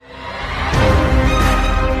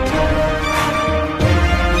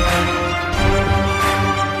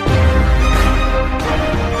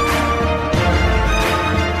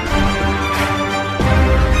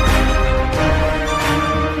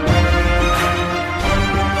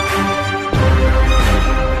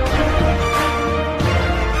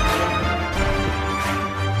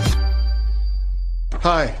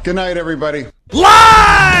Good night, everybody.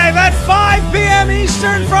 Live at 5 p.m.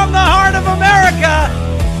 Eastern from the heart of America,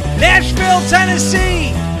 Nashville,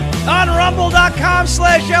 Tennessee, on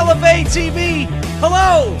rumble.com/elevatetv.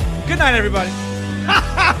 Hello. Good night, everybody.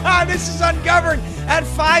 This is Ungoverned at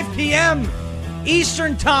 5 p.m.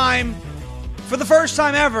 Eastern Time. For the first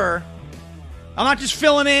time ever, I'm not just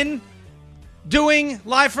filling in, doing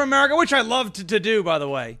Live from America, which I love to do, by the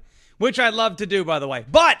way.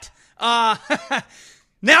 But,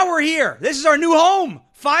 now we're here. This is our new home.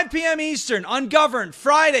 5 p.m. Eastern, Ungoverned,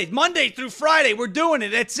 Friday, Monday through Friday. We're doing it.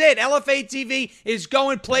 That's it. LFA TV is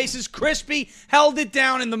going places. Crispy held it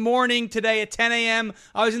down in the morning today at 10 a.m.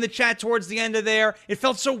 I was in the chat towards the end of there. It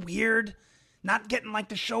felt so weird not getting like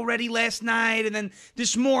the show ready last night. And then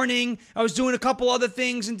this morning, I was doing a couple other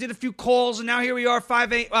things and did a few calls. And now here we are,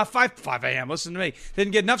 5 a.m. Listen to me.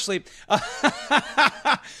 Didn't get enough sleep.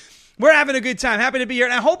 We're having a good time. Happy to be here.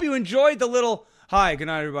 And I hope you enjoyed the little... Hi, good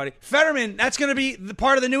night, everybody. Fetterman, that's going to be the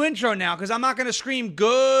part of the new intro now because I'm not going to scream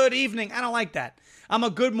good evening. I don't like that. I'm a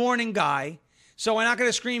good morning guy, so we're not going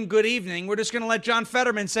to scream good evening. We're just going to let John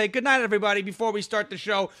Fetterman say good night, everybody, before we start the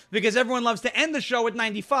show because everyone loves to end the show at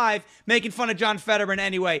 95, making fun of John Fetterman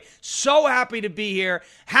anyway. So happy to be here.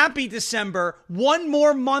 Happy December. One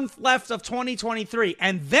more month left of 2023.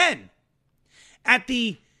 And then, at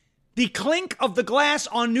the clink of the glass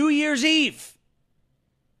on New Year's Eve,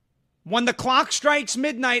 when the clock strikes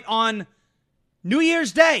midnight on New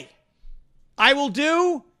Year's Day, I will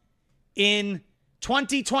do in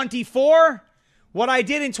 2024 what I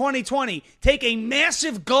did in 2020. Take a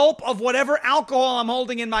massive gulp of whatever alcohol I'm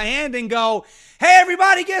holding in my hand and go, hey,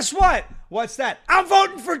 everybody, guess what? What's that? I'm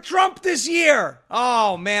voting for Trump this year.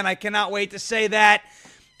 Oh, man, I cannot wait to say that.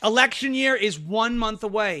 Election year is 1 month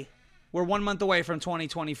away. We're 1 month away from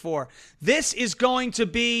 2024. This is going to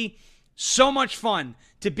be so much fun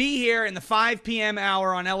to be here in the 5 p.m.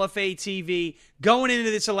 hour on LFA TV, going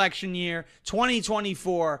into this election year,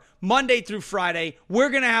 2024, Monday through Friday.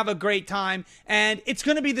 We're going to have a great time, and it's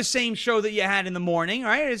going to be the same show that you had in the morning,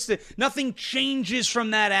 right? Nothing changes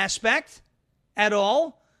from that aspect at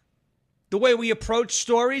all. The way we approach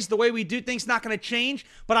stories, the way we do things, not going to change,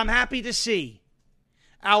 but I'm happy to see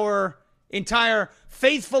our entire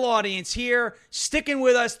faithful audience here sticking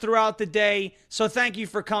with us throughout the day. So thank you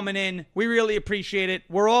for coming in. We really appreciate it.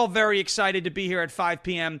 We're all very excited to be here at 5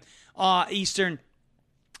 p.m. Eastern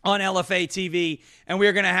on LFA TV. And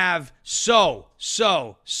we're going to have so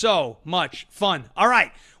much fun. All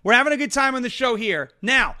right. We're having a good time on the show here.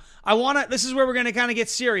 Now, this is where we're going to kind of get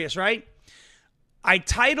serious, right? I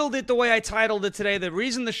titled it the way I titled it today. The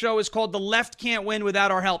reason the show is called The Left Can't Win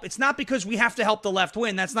Without Our Help. It's not because we have to help the left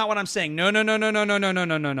win. That's not what I'm saying. No.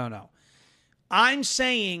 I'm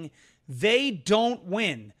saying they don't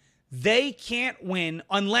win. They can't win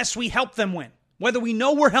unless we help them win. Whether we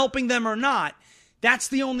know we're helping them or not, that's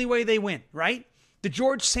the only way they win, right? The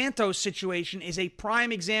George Santos situation is a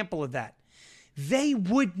prime example of that. They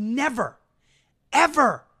would never,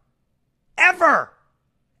 ever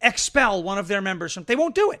expel one of their members. They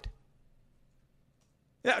won't do it.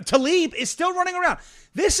 Tlaib is still running around.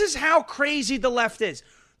 This is how crazy the left is.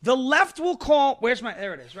 The left will call,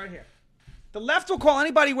 there it is, right here. The left will call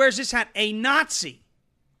anybody who wears this hat a Nazi,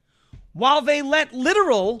 while they let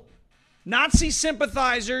literal Nazi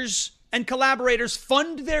sympathizers and collaborators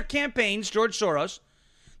fund their campaigns, George Soros.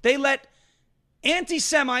 They let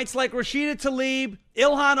anti-Semites like Rashida Tlaib,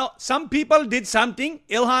 some people did something,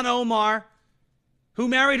 Ilhan Omar, who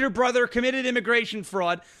married her brother, committed immigration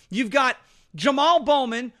fraud. You've got Jamal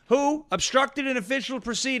Bowman, who obstructed an official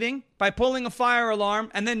proceeding by pulling a fire alarm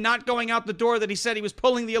and then not going out the door that he said he was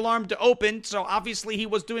pulling the alarm to open. So obviously he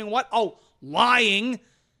was doing what? Oh, lying.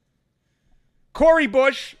 Cori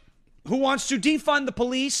Bush, who wants to defund the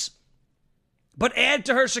police, but add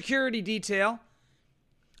to her security detail.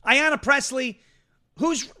 Ayanna Pressley,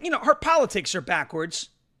 who's, her politics are backwards.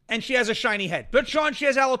 And she has a shiny head. But, Sean, she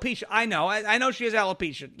has alopecia. I know she has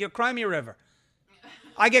alopecia. Cry me a river.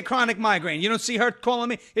 I get chronic migraine. You don't see her calling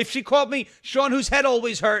me. If she called me Sean, whose head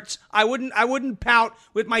always hurts, I wouldn't pout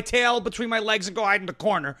with my tail between my legs and go hide in the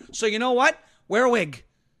corner. So you know what? Wear a wig.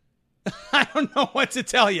 I don't know what to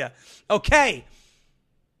tell you. Okay.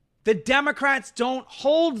 The Democrats don't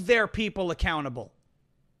hold their people accountable.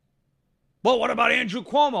 Well, what about Andrew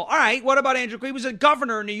Cuomo? All right, what about Andrew Cuomo? He was a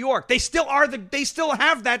governor in New York. They still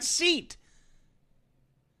have that seat.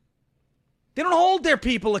 They don't hold their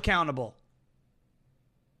people accountable.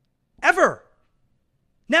 Ever.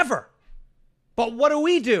 Never. But what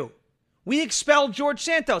do? We expelled George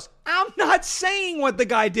Santos. I'm not saying what the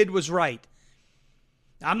guy did was right.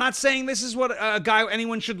 I'm not saying this is what a guy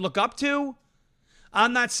anyone should look up to.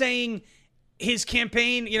 I'm not saying his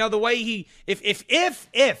campaign, the way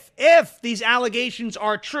if these allegations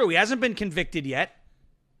are true, he hasn't been convicted yet.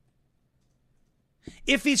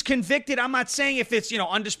 If he's convicted, I'm not saying if it's,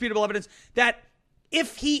 undisputable evidence, that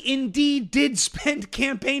if he indeed did spend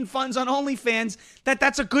campaign funds on OnlyFans,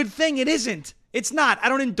 that's a good thing. It isn't. It's not. I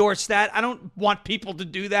don't endorse that. I don't want people to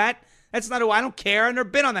do that. That's not who I don't care. I've never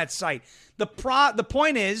been on that site. The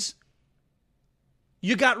point is,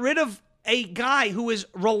 you got rid of a guy who is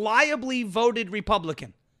reliably voted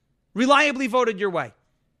Republican, reliably voted your way.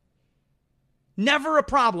 Never a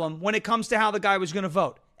problem when it comes to how the guy was going to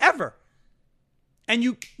vote, ever. And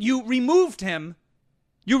you removed him.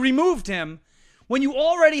 You removed him when you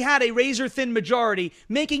already had a razor-thin majority,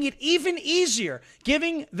 making it even easier,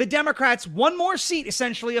 giving the Democrats one more seat,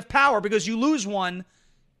 essentially, of power because you lose one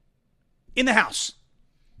in the House.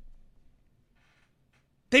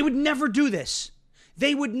 They would never do this.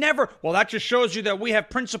 They would never. Well, that just shows you that we have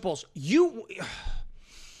principles.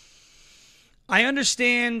 I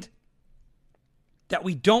understand that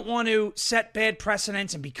we don't want to set bad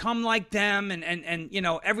precedents and become like them and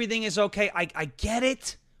everything is okay. I get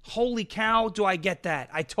it. Holy cow, do I get that.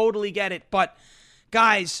 I totally get it. But,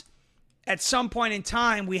 guys, at some point in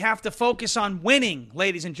time, we have to focus on winning,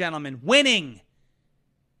 ladies and gentlemen. Winning.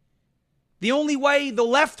 The only way the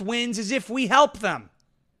left wins is if we help them.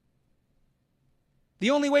 The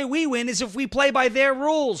only way we win is if we play by their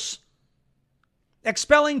rules.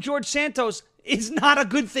 Expelling George Santos is not a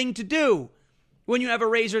good thing to do when you have a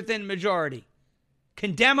razor-thin majority.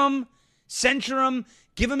 Condemn him, censure him,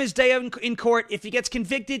 give him his day in court. If he gets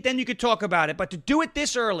convicted, then you could talk about it. But to do it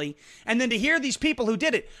this early, and then to hear these people who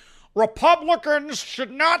did it, Republicans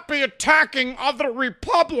should not be attacking other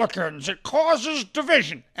Republicans. It causes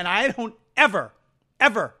division. And I don't ever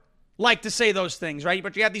like to say those things, right?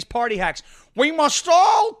 But you have these party hacks. We must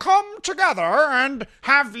all come together and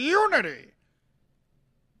have unity.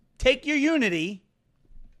 Take your unity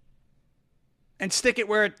and stick it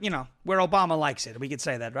where where Obama likes it. We could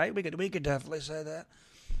say that, right? We could definitely say that.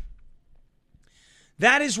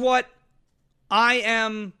 That is what I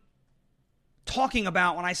am talking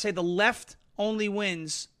about when I say the left only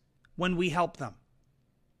wins when we help them.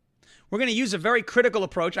 We're going to use a very critical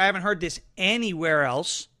approach. I haven't heard this anywhere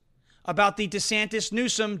else about the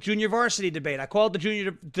DeSantis-Newsom junior varsity debate. I call it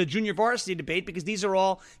the junior varsity debate because these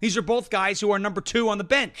are both guys who are number 2 on the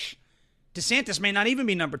bench. DeSantis may not even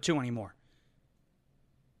be number 2 anymore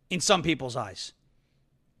in some people's eyes.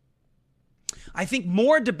 I think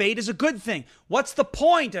more debate is a good thing. What's the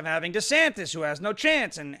point of having DeSantis, who has no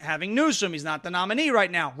chance, and having Newsom? He's not the nominee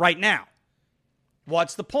right now.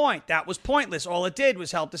 What's the point? That was pointless. All it did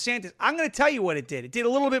was help DeSantis. I'm going to tell you what it did. It did a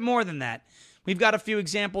little bit more than that. We've got a few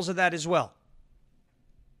examples of that as well.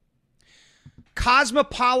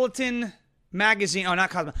 Cosmopolitan magazine,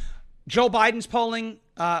 not Cosmopolitan. Joe Biden's polling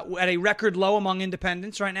at a record low among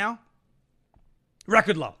independents right now.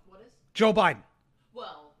 Record low. What is? Joe Biden.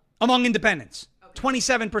 Well. Among independents. Okay.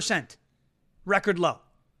 27%. Record low.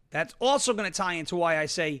 That's also going to tie into why I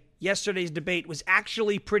say yesterday's debate was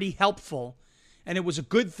actually pretty helpful, and it was a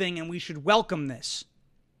good thing, and we should welcome this.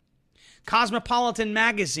 Cosmopolitan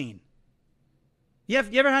magazine. You ever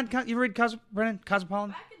read Cosmopolitan?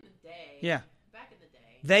 Back in the day. Yeah. Back in the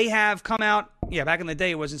day. They have come out. Yeah, back in the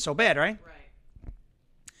day it wasn't so bad, right? Right.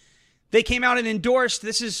 They came out and endorsed.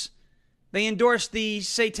 They endorsed the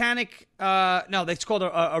satanic. It's called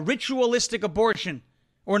a ritualistic abortion,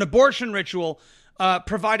 or an abortion ritual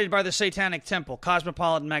provided by the Satanic Temple.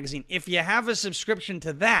 Cosmopolitan magazine. If you have a subscription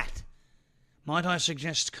to that, might I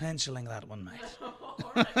suggest canceling that one, mate?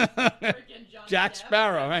 Jack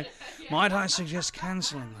Sparrow, right? Yeah. Might I suggest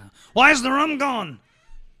canceling that? Why is the rum gone?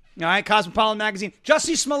 All right, Cosmopolitan magazine.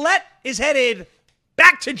 Jussie Smollett is headed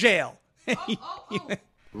back to jail.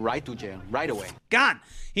 Right to jail, right away. Gone.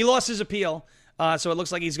 He lost his appeal, so it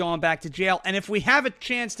looks like he's going back to jail. And if we have a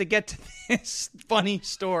chance to get to this funny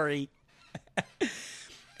story,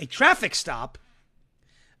 a traffic stop.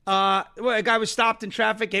 A guy was stopped in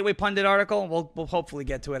traffic, Gateway Pundit article. We'll hopefully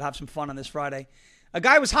get to it, have some fun on this Friday. A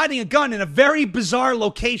guy was hiding a gun in a very bizarre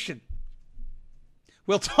location.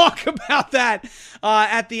 We'll talk about that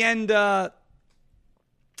at the end of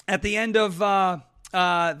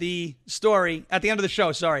the story, at the end of the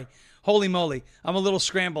show, sorry. Holy moly. I'm a little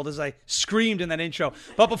scrambled as I screamed in that intro.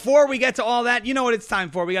 But before we get to all that, you know what it's time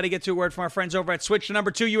for. We got to get to a word from our friends over at Switch, the number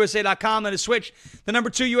 2USA.com. That is Switch, the number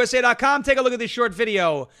 2USA.com. Take a look at this short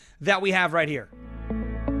video that we have right here.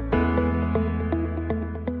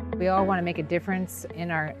 We all want to make a difference in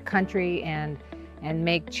our country and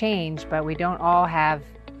make change, but we don't all have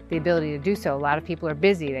the ability to do so. A lot of people are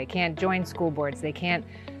busy. They can't join school boards. They can't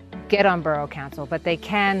get on Borough Council, but they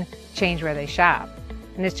can change where they shop.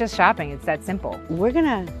 And it's just shopping. It's that simple. We're going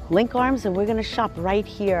to link arms and we're going to shop right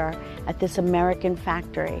here at this American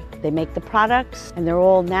factory. They make the products and they're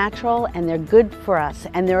all natural and they're good for us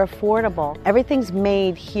and they're affordable. Everything's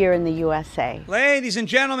made here in the USA. Ladies and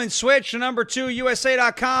gentlemen, switch to number 2,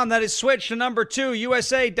 USA.com. That is switch to number 2,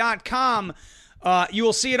 USA.com. You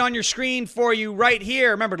will see it on your screen for you right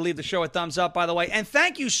here. Remember to leave the show a thumbs up, by the way. And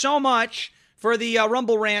thank you so much for the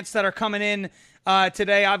Rumble rants that are coming in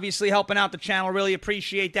today, obviously helping out the channel. Really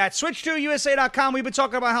appreciate that. Switch to USA.com. We've been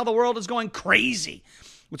talking about how the world is going crazy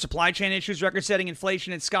with supply chain issues, record-setting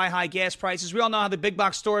inflation, and sky-high gas prices. We all know how the big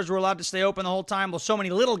box stores were allowed to stay open the whole time. Well, so many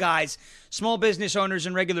little guys, small business owners,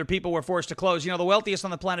 and regular people were forced to close. You know, the wealthiest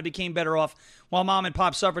on the planet became better off while mom and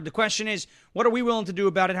pop suffered. The question is, what are we willing to do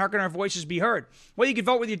about it? How can our voices be heard? Well, you can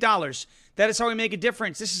vote with your dollars. That is how we make a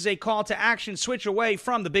difference. This is a call to action. Switch away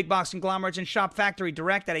from the big box conglomerates and shop factory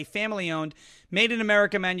direct at a family-owned,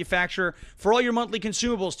 made-in-America manufacturer for all your monthly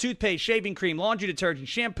consumables, toothpaste, shaving cream, laundry detergent,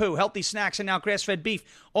 shampoo, healthy snacks, and now grass-fed beef,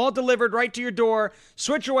 all delivered right to your door.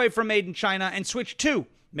 Switch away from made in China and switch to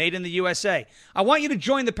made in the USA. I want you to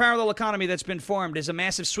join the parallel economy that's been formed. There's a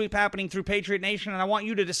massive sweep happening through Patriot Nation, and I want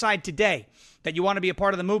you to decide today that you want to be a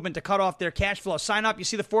part of the movement to cut off their cash flow. Sign up. You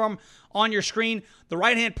see the form on your screen. The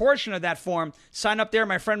right-hand portion of that form, sign up there.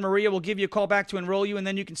 My friend Maria will give you a call back to enroll you, and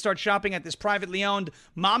then you can start shopping at this privately owned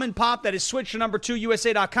mom and pop. That is switch to number 2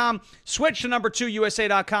 USA.com. Switch to number 2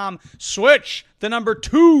 USA.com. Switch the number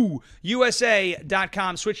 2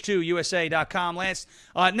 USA.com. Switch to USA.com.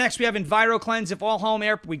 Next, we have EnviroCleanse. If all home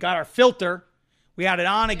air, we got our filter. We had it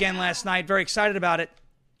on again last night. Very excited about it.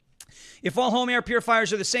 If all home air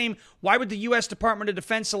purifiers are the same, why would the U.S. Department of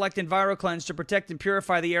Defense select EnviroCleanse to protect and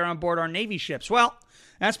purify the air on board our Navy ships? Well,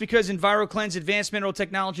 that's because EnviroCleanse advanced mineral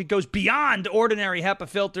technology goes beyond ordinary HEPA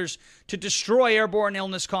filters to destroy airborne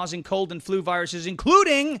illness-causing cold and flu viruses,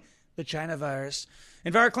 including the China virus.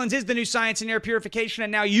 EnviroCleanse is the new science in air purification,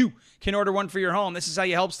 and now you can order one for your home. This is how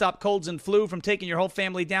you help stop colds and flu from taking your whole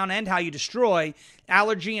family down, and how you destroy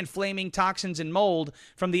allergy, inflaming toxins, and mold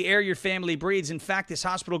from the air your family breathes. In fact, this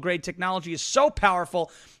hospital-grade technology is so powerful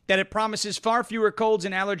that it promises far fewer colds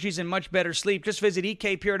and allergies and much better sleep. Just visit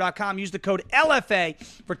ekpure.com. Use the code LFA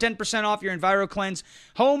for 10% off your EnviroCleanse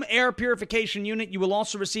home air purification unit. You will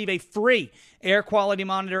also receive a free air quality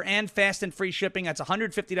monitor and fast and free shipping. That's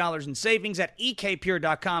 $150 in savings at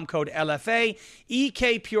ekpure.com, code LFA.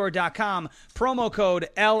 ekpure.com, promo code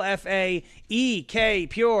LFA.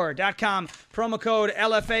 ekpure.com, promo code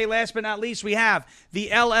LFA. Last but not least, we have the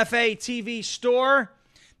LFA TV store.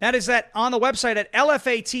 That is on the website at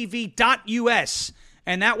lfatv.us.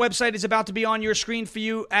 And that website is about to be on your screen for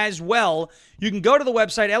you as well. You can go to the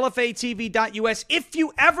website, lfatv.us, if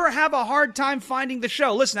you ever have a hard time finding the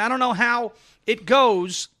show. Listen, I don't know how it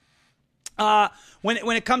goes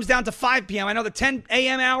when it comes down to 5 p.m. I know the 10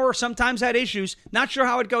 a.m. hour sometimes had issues. Not sure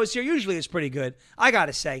how it goes here. Usually it's pretty good, I got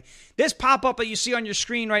to say. This pop-up that you see on your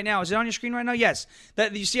screen right now, is it on your screen right now? Yes.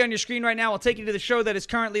 That you see on your screen right now will take you to the show that is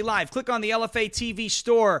currently live. Click on the LFA TV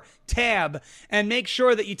store tab and make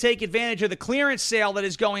sure that you take advantage of the clearance sale that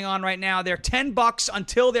is going on right now. They're $10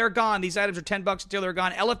 until they're gone. These items are $10 until they're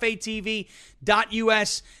gone.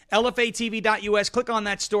 LFATV.us, LFATV.us. Click on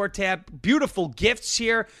that store tab. Beautiful gifts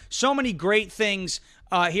here. So many great things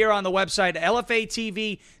here on the website,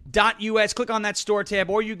 LFATV.us. Click on that store tab,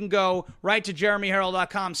 or you can go right to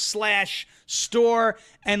jeremyherald.com/store,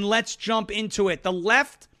 and let's jump into it. The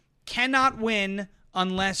left cannot win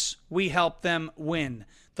unless we help them win.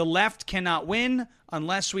 The left cannot win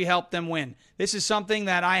unless we help them win. This is something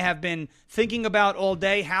that I have been thinking about all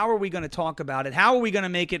day. How are we going to talk about it? How are we going to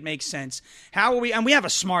make it make sense? How are we? And we have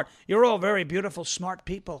you're all very beautiful, smart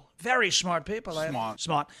people. Very smart people.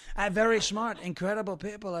 Smart. Very smart, incredible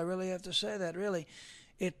people. I really have to say that, really.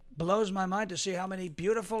 It blows my mind to see how many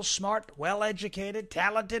beautiful, smart, well-educated,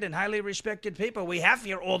 talented, and highly respected people we have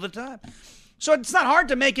here all the time. So it's not hard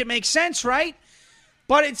to make it make sense, right?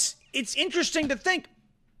 But it's interesting to think.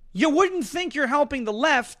 You wouldn't think you're helping the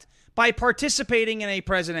left by participating in a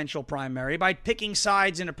presidential primary, by picking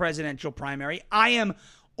sides in a presidential primary. I am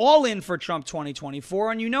all in for Trump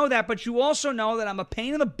 2024, and you know that, but you also know that I'm a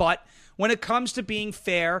pain in the butt when it comes to being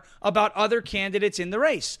fair about other candidates in the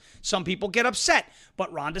race. Some people get upset,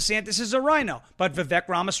 but Ron DeSantis is a rhino, but Vivek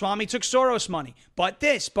Ramaswamy took Soros money, but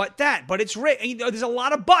this, but that, but it's rigged. There's a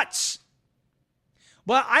lot of buts.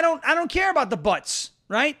 Well, I don't care about the buts,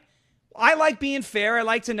 right? I like being fair. I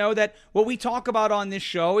like to know that what we talk about on this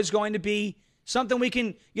show is going to be something we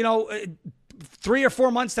can, 3 or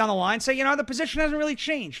 4 months down the line say, the position hasn't really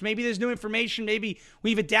changed. Maybe there's new information. Maybe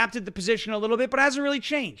we've adapted the position a little bit, but it hasn't really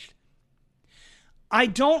changed. I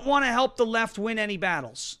don't want to help the left win any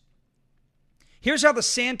battles. Here's how the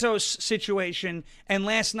Santos situation and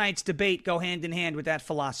last night's debate go hand in hand with that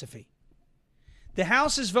philosophy. The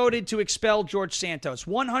House has voted to expel George Santos.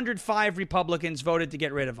 105 Republicans voted to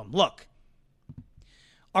get rid of him. Look,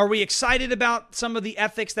 are we excited about some of the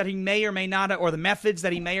ethics that he may or may not have, or the methods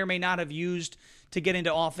that he may or may not have used to get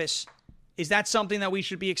into office? Is that something that we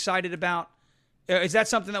should be excited about? Is that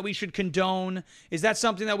something that we should condone? Is that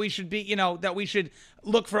something that we should be, that we should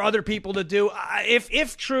look for other people to do?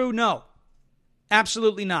 If true, no.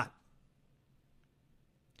 Absolutely not.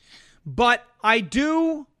 But I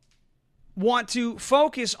do want to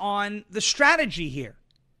focus on the strategy here.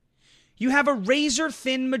 You have a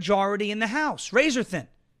razor-thin majority in the House. Razor-thin.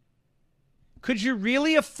 Could you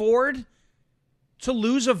really afford to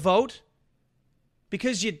lose a vote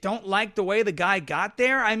because you don't like the way the guy got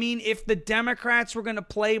there? I mean, if the Democrats were going to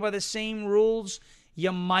play by the same rules,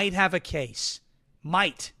 you might have a case.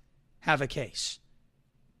 Might have a case.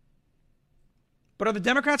 But are the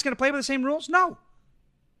Democrats going to play by the same rules? No.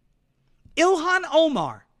 Ilhan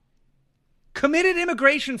Omar committed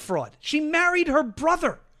immigration fraud. She married her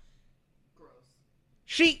brother. Gross.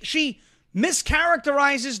 She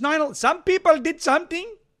mischaracterizes 9/11. Some people did something.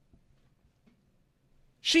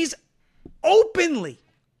 She's openly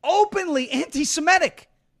anti-Semitic.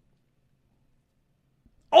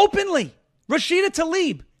 Openly. Rashida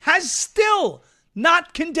Tlaib has still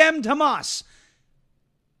not condemned Hamas.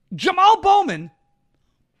 Jamal Bowman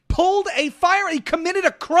he committed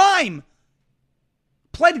a crime,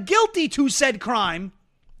 pled guilty to said crime,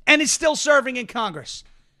 and is still serving in Congress.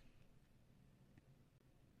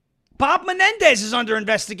 Bob Menendez is under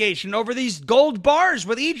investigation over these gold bars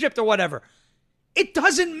with Egypt or whatever. It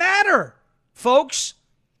doesn't matter, folks.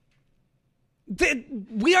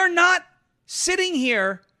 We are not sitting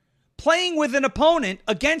here playing with an opponent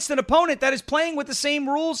against an opponent that is playing with the same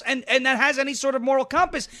rules and that has any sort of moral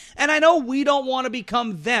compass. And I know we don't want to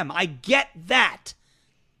become them. I get that.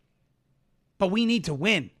 But we need to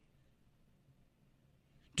win.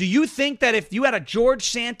 Do you think that if you had a George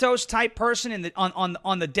Santos type person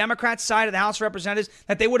on the Democrat side of the House of Representatives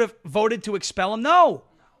that they would have voted to expel him? No.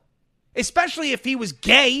 Especially if he was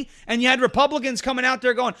gay and you had Republicans coming out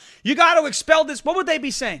there going, you got to expel this. What would they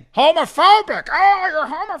be saying? Homophobic. Oh, you're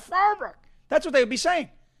homophobic. That's what they would be saying.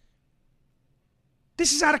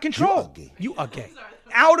 This is out of control. You are gay.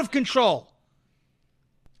 Out of control.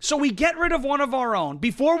 So we get rid of one of our own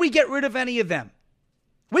before we get rid of any of them.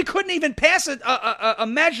 We couldn't even pass a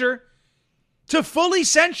measure to fully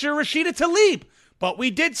censure Rashida Tlaib. But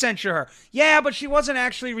we did censure her. Yeah, but she wasn't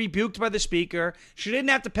actually rebuked by the speaker. She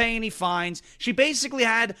didn't have to pay any fines. She basically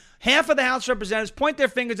had half of the House of Representatives point their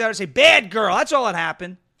fingers at her and say, bad girl. That's all that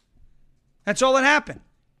happened. That's all that happened.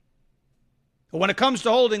 But when it comes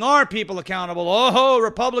to holding our people accountable,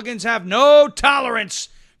 Republicans have no tolerance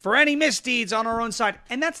for any misdeeds on our own side.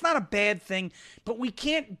 And that's not a bad thing. But we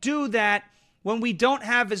can't do that when we don't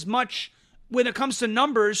have as much, when it comes to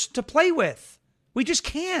numbers, to play with. We just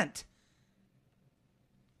can't.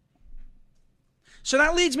 So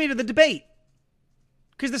that leads me to the debate.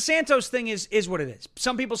 Because the Santos thing is what it is.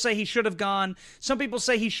 Some people say he should have gone. Some people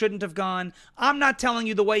say he shouldn't have gone. I'm not telling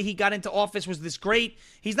you the way he got into office was this great.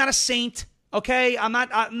 He's not a saint, okay? I'm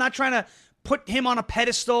not trying to put him on a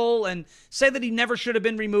pedestal and say that he never should have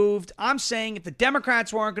been removed. I'm saying if the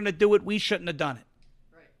Democrats weren't going to do it, we shouldn't have done it.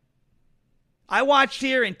 Right. I watched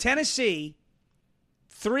here in Tennessee,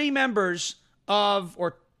 three members of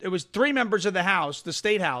the House, the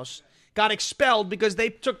state House, got expelled because they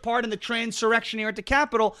took part in the transurrection here at the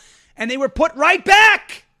Capitol, and they were put right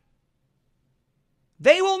back.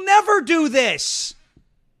 They will never do this.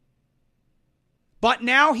 But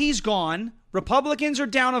now he's gone. Republicans are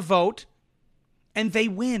down a vote, and they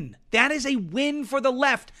win. That is a win for the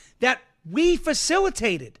left that we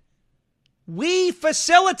facilitated. We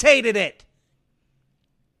facilitated it.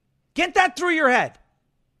 Get that through your head.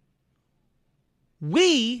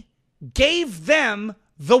 We gave them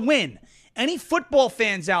the win. Any football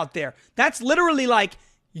fans out there, that's literally like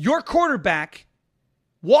your quarterback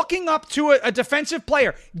walking up to a defensive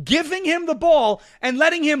player, giving him the ball, and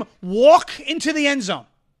letting him walk into the end zone.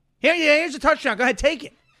 Here's a touchdown. Go ahead, take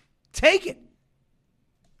it. Take it.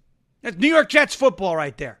 That's New York Jets football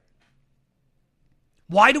right there.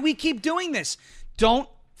 Why do we keep doing this? Don't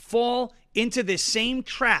fall into this same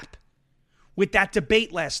trap with that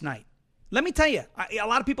debate last night. Let me tell you, a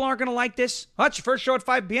lot of people aren't going to like this. Oh, it's your first show at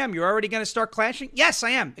 5 p.m. You're already going to start clashing? Yes,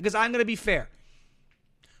 I am, because I'm going to be fair.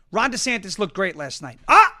 Ron DeSantis looked great last night.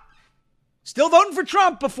 Still voting for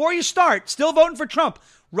Trump before you start. Still voting for Trump.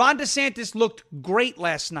 Ron DeSantis looked great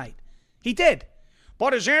last night. He did.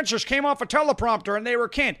 but his answers came off a teleprompter and they were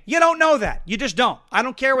canned. You don't know that. You just don't. I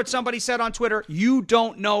don't care what somebody said on Twitter. You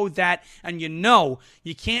don't know that. And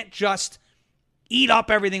you can't just eat up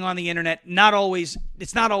everything on the internet.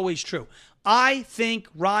 It's not always true. I think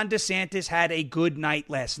Ron DeSantis had a good night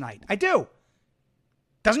last night. I do.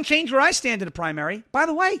 Doesn't change where I stand in the primary. By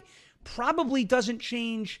the way, probably doesn't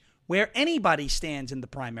change where anybody stands in the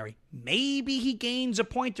primary. Maybe he gains a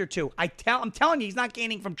point or two. I'm telling you, he's not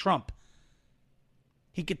gaining from Trump.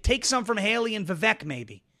 He could take some from Haley and Vivek,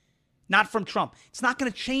 maybe. Not from Trump. It's not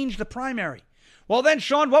going to change the primary. Well then,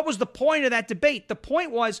 Sean, what was the point of that debate? The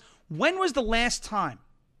point was, when was the last time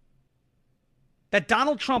that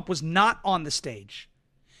Donald Trump was not on the stage,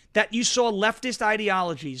 that you saw leftist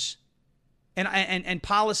ideologies and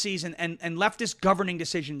policies and leftist governing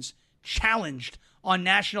decisions challenged on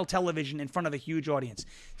national television in front of a huge audience?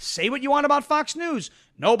 Say what you want about Fox News.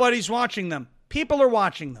 Nobody's watching them. People are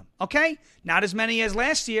watching them, okay? Not as many as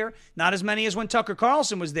last year, not as many as when Tucker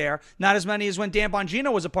Carlson was there, not as many as when Dan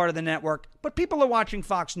Bongino was a part of the network, but people are watching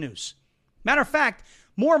Fox News. Matter of fact,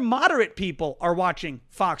 more moderate people are watching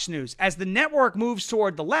Fox News. As the network moves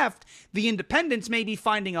toward the left, the independents may be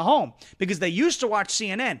finding a home because they used to watch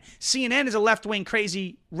CNN. CNN is a left-wing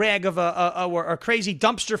crazy rag of a crazy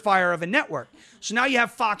dumpster fire of a network. So now you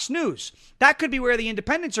have Fox News. That could be where the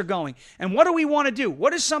independents are going. And what do we want to do?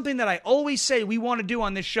 What is something that I always say we want to do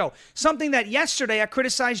on this show? Something that yesterday I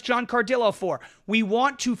criticized John Cardillo for. We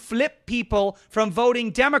want to flip people from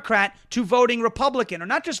voting Democrat to voting Republican, or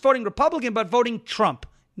not just voting Republican, but voting Trump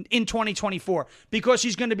in 2024 because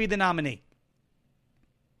he's going to be the nominee.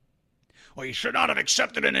 Well, you should not have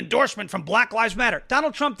accepted an endorsement from Black Lives Matter.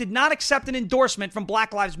 Donald Trump did not accept an endorsement from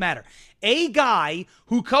Black Lives Matter. A guy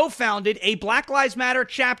who co-founded a Black Lives Matter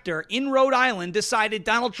chapter in Rhode Island decided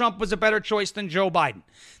Donald Trump was a better choice than Joe Biden.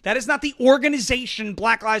 That is not the organization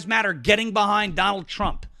Black Lives Matter getting behind Donald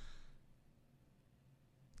Trump.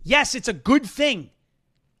 Yes, it's a good thing.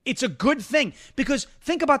 It's a good thing because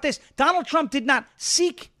think about this. Donald Trump did not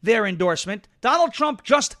seek their endorsement. Donald Trump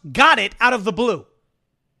just got it out of the blue.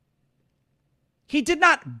 He did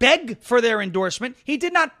not beg for their endorsement. He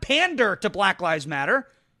did not pander to Black Lives Matter.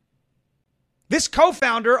 This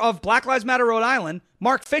co-founder of Black Lives Matter Rhode Island,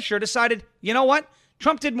 Mark Fisher, decided, you know what?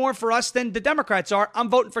 Trump did more for us than the Democrats are. I'm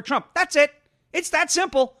voting for Trump. That's it. It's that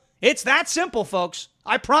simple. It's that simple, folks.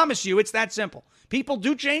 I promise you it's that simple. People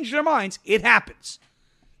do change their minds. It happens.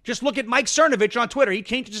 Just look at Mike Cernovich on Twitter. He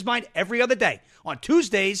changes his mind every other day. On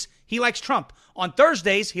Tuesdays, he likes Trump. On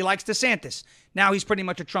Thursdays, he likes DeSantis. Now he's pretty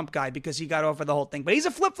much a Trump guy because he got over the whole thing. But he's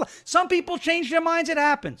a flip-flop. Some people change their minds. It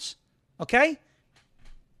happens. Okay?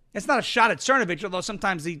 It's not a shot at Cernovich, although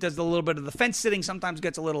sometimes he does a little bit of the fence sitting, sometimes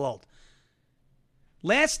gets a little old.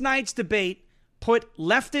 Last night's debate put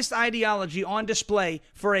leftist ideology on display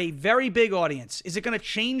for a very big audience. Is it going to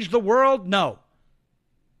change the world? No.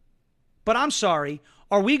 But I'm sorry.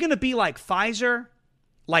 Are we going to be like Pfizer,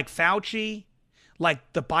 like Fauci,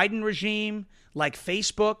 like the Biden regime, like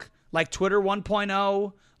Facebook, like Twitter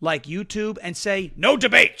 1.0, like YouTube, and say, no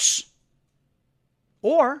debates?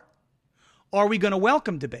 Or are we going to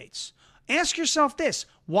welcome debates? Ask yourself this.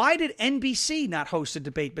 Why did NBC not host a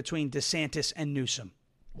debate between DeSantis and Newsom?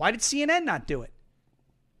 Why did CNN not do it?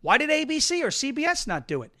 Why did ABC or CBS not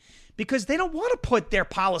do it? Because they don't want to put their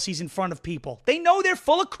policies in front of people. They know they're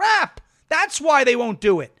full of crap. That's why they won't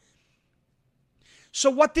do it. So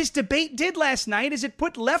what this debate did last night is it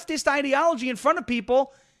put leftist ideology in front of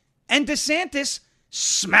people, and DeSantis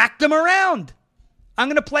smacked them around. I'm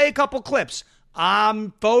going to play a couple clips.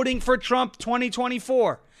 I'm voting for Trump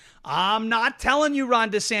 2024. I'm not telling you Ron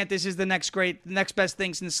DeSantis is the next best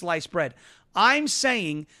thing since sliced bread. I'm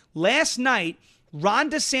saying last night, Ron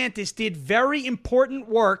DeSantis did very important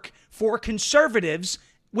work for conservatives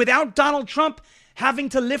without Donald Trump having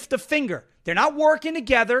to lift a finger. They're not working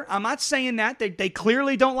together. I'm not saying that. They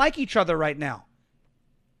clearly don't like each other right now.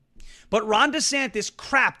 But Ron DeSantis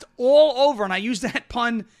crapped all over, and I use that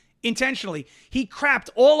pun intentionally. He crapped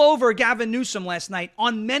all over Gavin Newsom last night.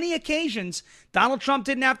 On many occasions, Donald Trump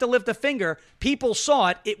didn't have to lift a finger. People saw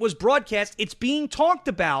it. It was broadcast. It's being talked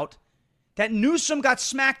about that Newsom got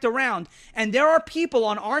smacked around. And there are people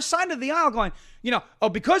on our side of the aisle going,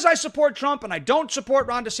 because I support Trump and I don't support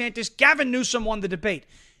Ron DeSantis, Gavin Newsom won the debate.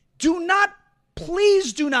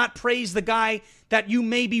 Please do not praise the guy that you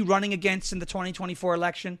may be running against in the 2024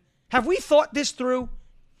 election. Have we thought this through?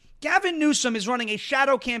 Gavin Newsom is running a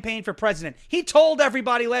shadow campaign for president. He told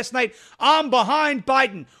everybody last night, I'm behind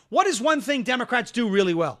Biden. What is one thing Democrats do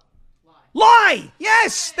really well? Lie.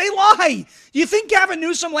 Yes, they lie. You think Gavin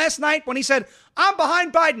Newsom last night when he said, I'm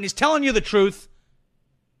behind Biden, is telling you the truth?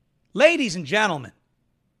 Ladies and gentlemen,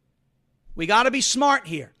 We got to be smart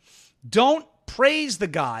here. Don't praise the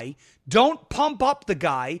guy. Don't pump up the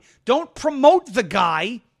guy. Don't promote the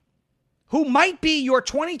guy who might be your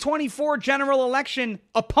 2024 general election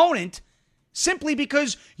opponent simply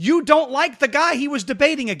because you don't like the guy he was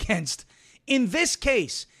debating against. In this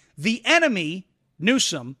case, the enemy,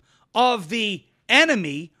 Newsom, of the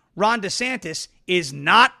enemy, Ron DeSantis, is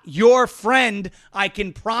not your friend. I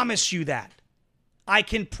can promise you that. I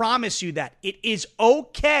can promise you that. It is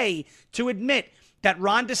okay to admit that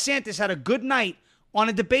Ron DeSantis had a good night on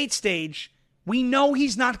a debate stage. We know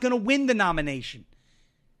he's not going to win the nomination.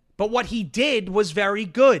 But what he did was very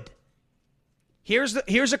good. Here's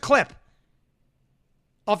a clip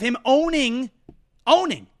of him owning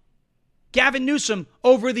Gavin Newsom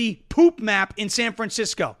over the poop map in San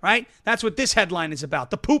Francisco, right? That's what this headline is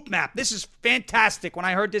about, the poop map. This is fantastic. When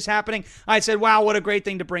I heard this happening, I said, wow, what a great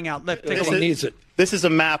thing to bring out. Let's take a look. Needs it. This is a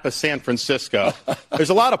map of San Francisco.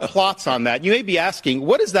 There's a lot of plots on that. You may be asking,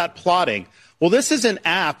 what is that plotting? Well, this is an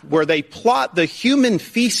app where they plot the human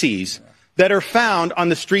feces that are found on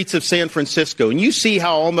the streets of San Francisco. And you see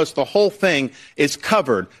how almost the whole thing is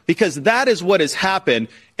covered, because that is what has happened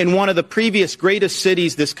in one of the previous greatest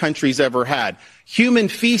cities this country's ever had. Human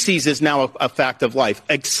feces is now a fact of life,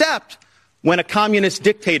 except when a communist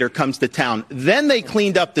dictator comes to town. Then they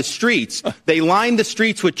cleaned up the streets. They lined the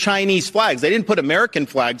streets with Chinese flags. They didn't put American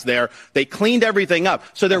flags there. They cleaned everything up.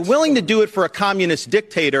 So they're willing to do it for a communist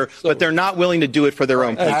dictator, but they're not willing to do it for their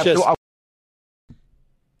own people.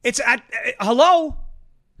 It's hello,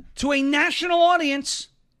 to a national audience.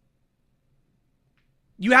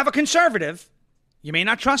 You have a conservative. You may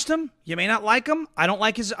not trust him. You may not like him. I don't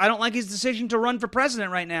like his decision to run for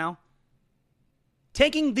president right now.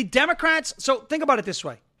 Taking the Democrats. So think about it this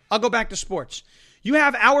way. I'll go back to sports. You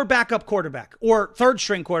have our backup quarterback or third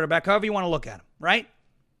string quarterback, however you want to look at him, right?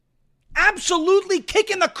 Absolutely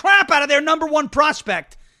kicking the crap out of their number one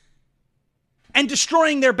prospect and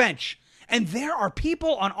destroying their bench. And there are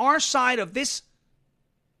people on our side of this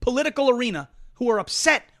political arena who are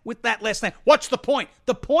upset with that last night. What's the point?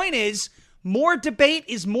 The point is more debate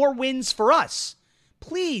is more wins for us.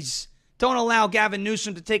 Please don't allow Gavin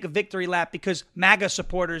Newsom to take a victory lap because MAGA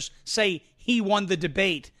supporters say he won the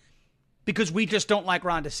debate because we just don't like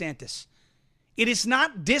Ron DeSantis. It is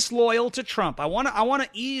not disloyal to Trump. I want to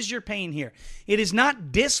ease your pain here. It is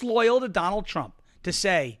not disloyal to Donald Trump to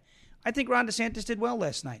say, I think Ron DeSantis did well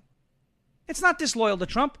last night. It's not disloyal to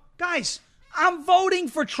Trump. Guys, I'm voting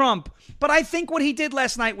for Trump, but I think what he did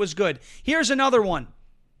last night was good. Here's another one.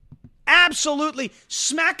 Absolutely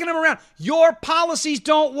smacking him around. Your policies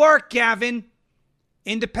don't work, Gavin.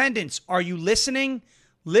 Independents, are you listening?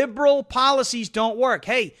 Liberal policies don't work.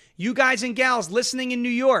 Hey, you guys and gals listening in New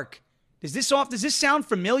York, does this sound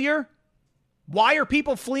familiar? Why are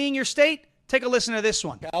people fleeing your state? Take a listen to this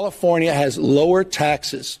one. California has lower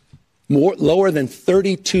taxes, lower than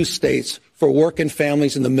 32 states for working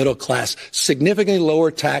families in the middle class, significantly lower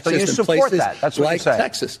taxes than places That's what like you say.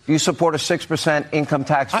 Texas. You support a 6% income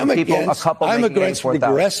tax for I'm people, against, a couple I'm making against $84,000.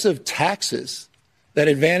 regressive taxes that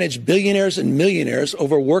advantage billionaires and millionaires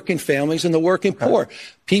over working families and the working poor.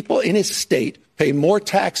 People in his state pay more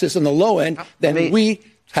taxes on the low end than we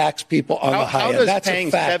tax people on the high end. How does That's paying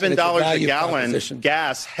a fact. $7 a gallon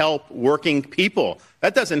gas help working people?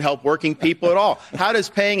 That doesn't help working people at all. How does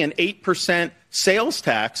paying an 8% sales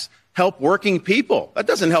tax help working people? That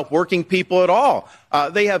doesn't help working people at all.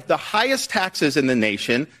 They have the highest taxes in the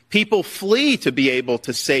nation. People flee to be able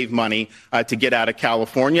to save money to get out of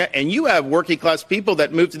California. And you have working class people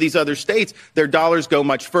that move to these other states. Their dollars go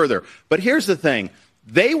much further. But here's the thing.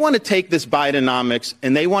 They want to take this Bidenomics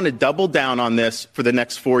and they want to double down on this for the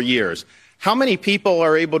next 4 years. How many people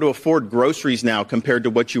are able to afford groceries now compared to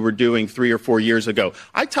what you were doing 3 or 4 years ago?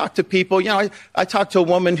 I talked to people, I talked to a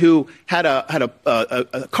woman who had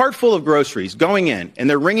a cart full of groceries going in, and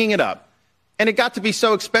they're ringing it up. And it got to be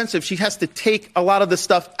so expensive, she has to take a lot of the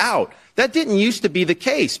stuff out. That didn't used to be the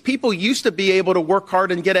case. People used to be able to work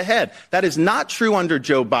hard and get ahead. That is not true under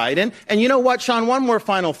Joe Biden. And you know what, Sean, one more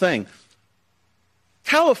final thing.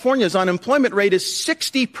 California's unemployment rate is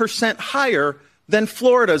 60% higher than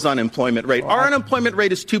Florida's unemployment rate. Our unemployment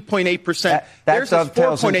rate is 2.8%. That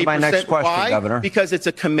dovetails into my next question, Why? Governor. Because it's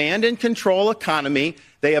a command and control economy.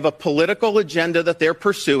 They have a political agenda that they're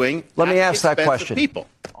pursuing. Let me ask that question. People.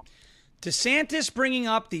 DeSantis bringing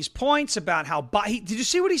up these points about how did you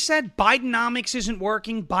see what he said? Bidenomics isn't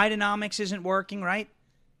working. Bidenomics isn't working, right?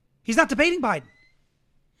 He's not debating Biden.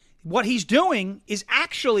 What he's doing is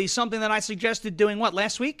actually something that I suggested doing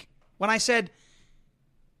last week when I said,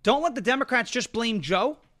 don't let the Democrats just blame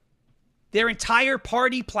Joe. Their entire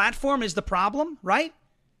party platform is the problem, right?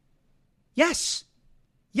 Yes.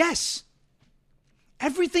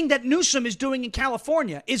 Everything that Newsom is doing in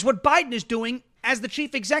California is what Biden is doing as the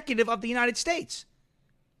chief executive of the United States.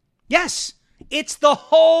 Yes, it's the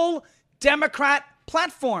whole Democrat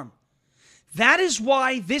platform. That is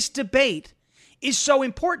why this debate is so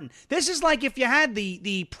important. This is like if you had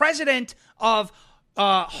the president of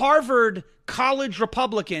Harvard College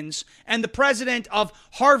Republicans and the president of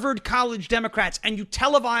Harvard College Democrats, and you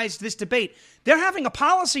televised this debate. They're having a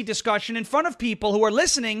policy discussion in front of people who are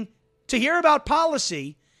listening to hear about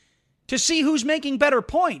policy, to see who's making better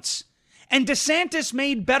points. And DeSantis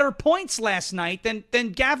made better points last night than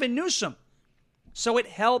Gavin Newsom. So it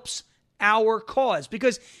helps our cause.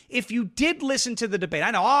 Because if you did listen to the debate,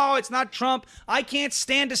 I know, it's not Trump. I can't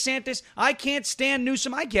stand DeSantis. I can't stand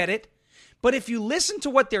Newsom. I get it. But if you listen to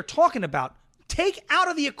what they're talking about, take out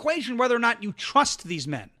of the equation whether or not you trust these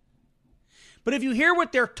men. But if you hear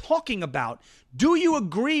what they're talking about, do you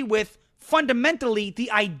agree with fundamentally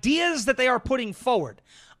the ideas that they are putting forward?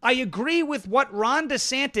 I agree with what Ron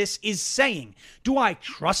DeSantis is saying. Do I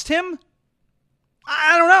trust him?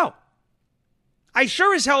 I don't know. I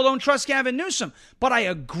sure as hell don't trust Gavin Newsom, but I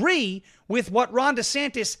agree with what Ron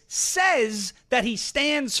DeSantis says that he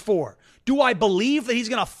stands for. Do I believe that he's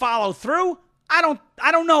going to follow through? I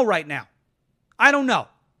don't know right now. I don't know.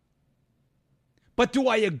 But do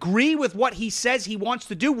I agree with what he says he wants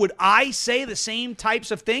to do? Would I say the same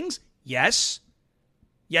types of things? Yes.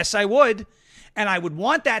 Yes, I would. And I would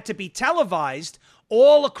want that to be televised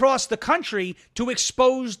all across the country to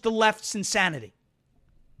expose the left's insanity.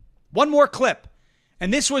 One more clip.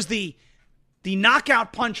 And this was the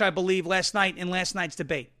knockout punch, I believe, last night in last night's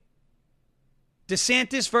debate.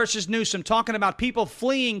 DeSantis versus Newsom, talking about people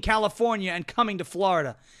fleeing California and coming to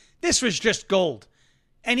Florida. This was just gold.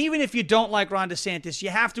 And even if you don't like Ron DeSantis, you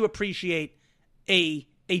have to appreciate a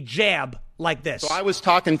jab like this. So I was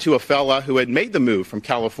talking to a fella who had made the move from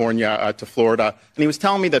California to Florida, and he was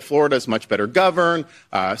telling me that Florida is much better governed,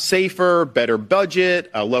 safer, better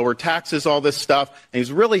budget, lower taxes, all this stuff. And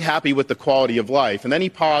he's really happy with the quality of life. And then he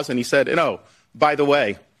paused and he said, by the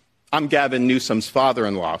way, I'm Gavin Newsom's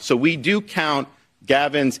father-in-law. So we do count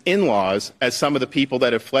Gavin's in-laws as some of the people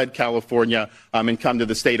that have fled California and come to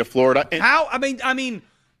the state of Florida. And how? I mean,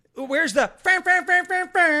 where's the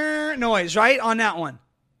noise, right, on that one?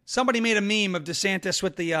 Somebody made a meme of DeSantis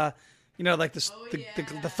with the,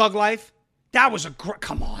 the thug life. That was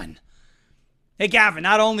come on. Hey, Gavin,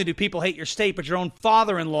 not only do people hate your state, but your own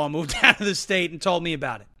father-in-law moved out of the state and told me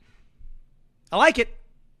about it. I like it.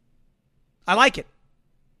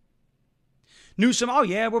 Newsom,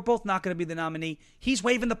 we're both not going to be the nominee. He's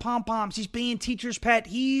waving the pom-poms. He's being teacher's pet.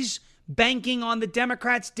 He's banking on the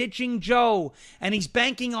Democrats ditching Joe. And he's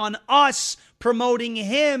banking on us promoting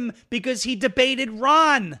him because he debated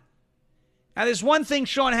Ron. Now, there's one thing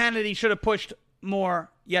Sean Hannity should have pushed more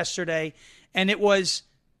yesterday, and it was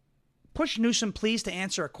push Newsom, please, to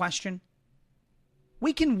answer a question.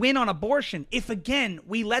 We can win on abortion if, again,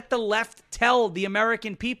 we let the left tell the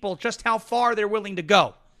American people just how far they're willing to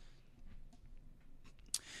go.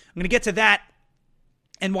 I'm going to get to that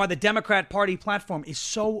and why the Democrat Party platform is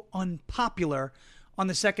so unpopular on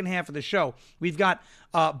the second half of the show. We've got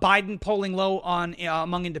Biden polling low on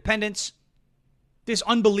among independents. This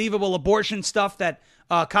unbelievable abortion stuff that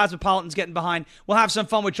Cosmopolitan's getting behind. We'll have some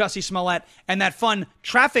fun with Jussie Smollett and that fun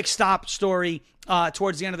traffic stop story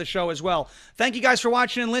towards the end of the show as well. Thank you guys for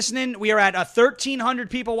watching and listening. We are at 1,300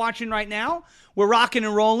 people watching right now. We're rocking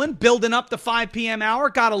and rolling, building up the 5 p.m. hour.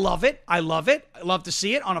 Gotta love it. I love it. I love to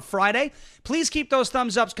see it on a Friday. Please keep those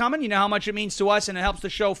thumbs ups coming. You know how much it means to us, and it helps the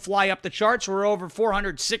show fly up the charts. We're over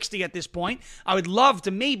 460 at this point. I would love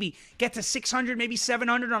to maybe get to 600, maybe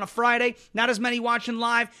 700 on a Friday. Not as many watching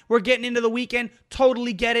live. We're getting into the weekend.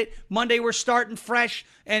 Totally get it. Monday we're starting fresh,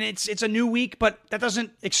 and it's a new week, but that doesn't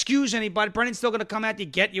excuse anybody. Brennan's still going to come at you,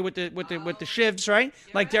 get you with the shivs, right?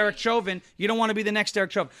 Like Derek Chauvin. You don't want to be the next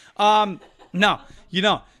Derek Chauvin. No, you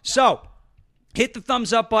don't. So hit the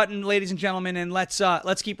thumbs up button, ladies and gentlemen, and let's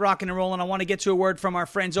keep rocking and rolling. I want to get to a word from our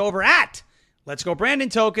friends over at Let's Go Brandon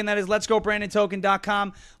Token. That is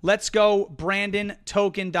letsgobrandontoken.com.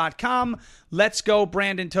 Letsgobrandontoken.com.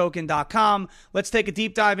 Letsgobrandontoken.com. Let's take a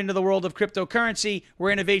deep dive into the world of cryptocurrency,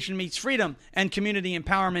 where innovation meets freedom and community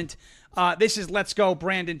empowerment. This is Let's Go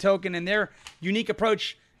Brandon Token, and their unique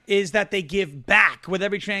approach is that they give back. With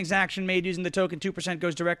every transaction made using the token, 2%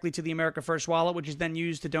 goes directly to the America First wallet, which is then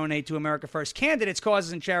used to donate to America First candidates,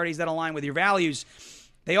 causes, and charities that align with your values.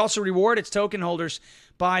 They also reward its token holders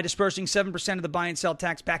by dispersing 7% of the buy and sell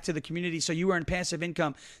tax back to the community so you earn passive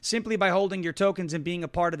income simply by holding your tokens and being a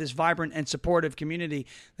part of this vibrant and supportive community.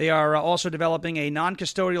 They are also developing a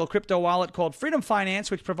non-custodial crypto wallet called Freedom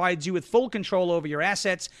Finance, which provides you with full control over your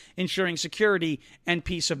assets, ensuring security and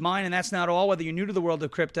peace of mind. And that's not all. Whether you're new to the world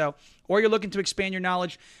of crypto or you're looking to expand your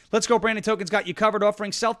knowledge, Let's Go Branded Tokens got you covered,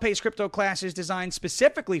 offering self-paced crypto classes designed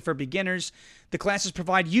specifically for beginners. The classes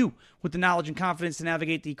provide you with the knowledge and confidence to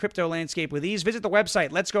navigate the crypto landscape with ease. Visit the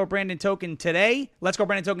website, Let's Go Branded Token today,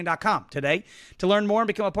 letsgobrandedtoken.com today, to learn more and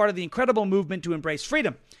become a part of the incredible movement to embrace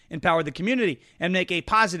freedom, empower the community, and make a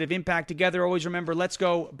positive impact together. Always remember, Let's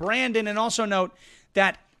Go Brandon. And also note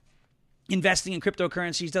that investing in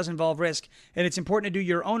cryptocurrencies does involve risk, and it's important to do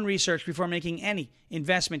your own research before making any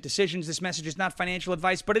investment decisions. This message is not financial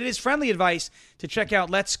advice, but it is friendly advice to check out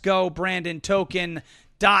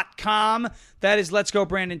letsgobrandontoken.com. That is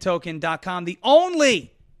letsgobrandontoken.com, the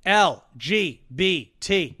only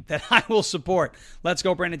LGBT that I will support.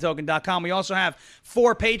 Letsgobrandontoken.com. We also have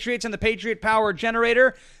 4 Patriots and the Patriot Power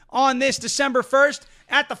Generator on this December 1st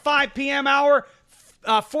at the 5 p.m. hour.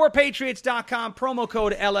 4patriots.com, promo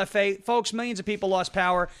code LFA. Folks, millions of people lost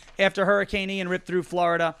power after Hurricane Ian ripped through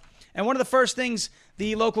Florida. And one of the first things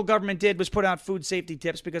the local government did was put out food safety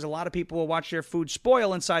tips, because a lot of people will watch their food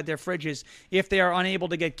spoil inside their fridges if they are unable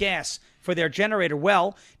to get gas for their generator.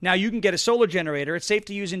 Well, now you can get a solar generator. It's safe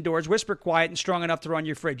to use indoors, whisper quiet, and strong enough to run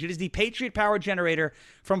your fridge. It is the Patriot Power Generator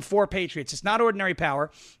from 4 Patriots. It's not ordinary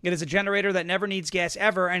power. It is a generator that never needs gas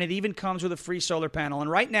ever, and it even comes with a free solar panel.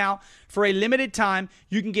 And right now, for a limited time,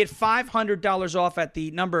 you can get $500 off at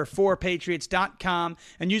the number 4patriots.com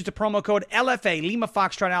and use the promo code LFA, Lima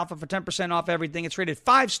Foxtrot Alpha, for 10% off everything. It's rated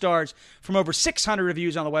 5 stars from over 600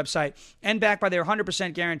 reviews on the website and backed by their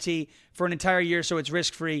 100% guarantee for an entire year, so it's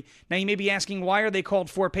risk-free. Now, you may be asking, why are they called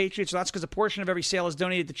 4 Patriots? Well, that's because a portion of every sale is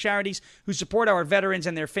donated to charities who support our veterans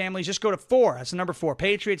and their families. Just go to 4, that's the number 4,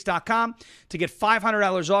 patriots.com to get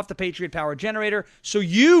 $500 off the Patriot Power Generator so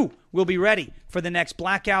you will be ready for the next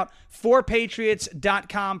blackout.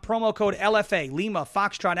 4patriots.com, promo code LFA, Lima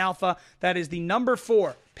Foxtrot Alpha. That is the number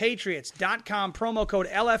 4, patriots.com, promo code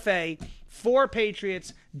LFA.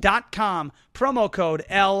 4patriots.com, promo code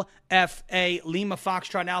LFA, Lima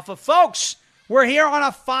Foxtrot Alpha. Folks, we're here on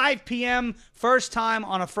a 5 p.m., first time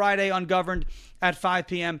on a Friday, Ungoverned at 5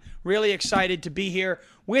 p.m. Really excited to be here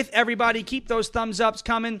with everybody. Keep those thumbs ups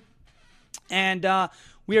coming. And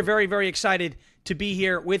we are very, very excited to be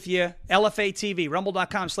here with you. LFA TV,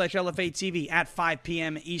 rumble.com/LFA TV at 5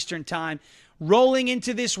 p.m. Eastern Time. Rolling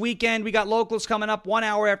into this weekend, we got locals coming up 1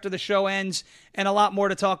 hour after the show ends, and a lot more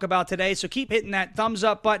to talk about today. So keep hitting that thumbs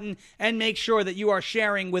up button and make sure that you are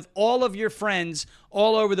sharing with all of your friends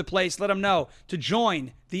all over the place. Let them know to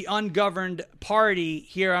join the Ungoverned party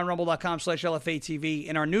here on rumble.com/LFA TV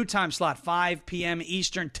in our new time slot, 5 p.m.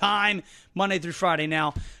 Eastern Time, Monday through Friday.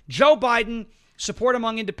 Now, Joe Biden, support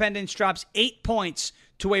among independents drops 8 points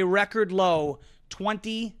to a record low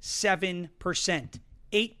 27%.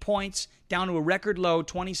 8 points down to a record low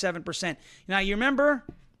 27%. Now, you remember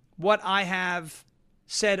what I have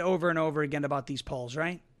said over and over again about these polls,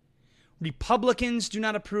 right? Republicans do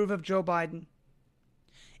not approve of Joe Biden.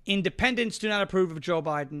 Independents do not approve of Joe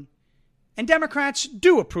Biden. And Democrats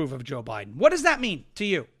do approve of Joe Biden. What does that mean to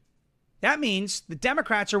you? That means the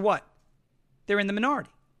Democrats are what? They're in the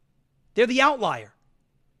minority. They're the outlier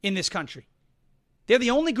in this country. They're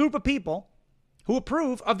the only group of people who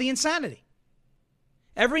approve of the insanity.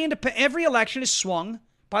 Every election is swung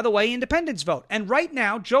by the way independents vote. And right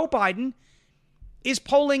now, Joe Biden is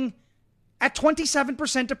polling at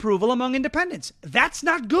 27% approval among independents. That's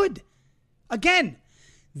not good. Again,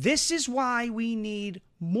 this is why we need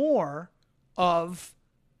more of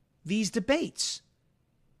these debates,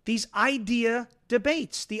 these idea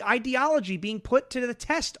debates, the ideology being put to the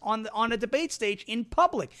test on a debate stage in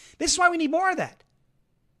public. This is why we need more of that.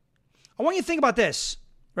 I want you to think about this,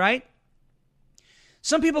 right?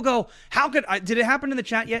 Some people go, did it happen in the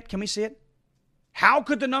chat yet? Can we see it? How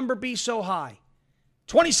could the number be so high?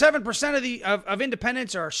 27% of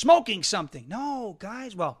independents are smoking something. No,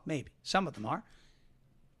 guys. Well, maybe. Some of them are.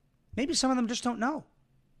 Maybe some of them just don't know.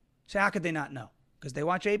 So how could they not know? Because they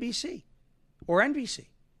watch ABC or NBC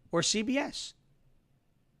or CBS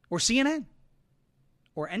or CNN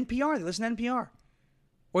or NPR. They listen to NPR.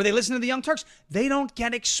 Or they listen to the Young Turks. They don't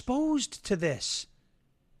get exposed to this.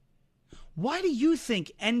 Why do you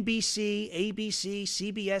think NBC, ABC,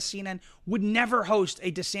 CBS, CNN would never host a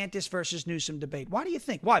DeSantis versus Newsom debate? Why do you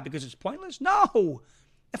think? Why? Because it's pointless? No,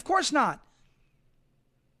 of course not.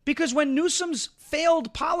 Because when Newsom's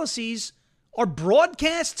failed policies are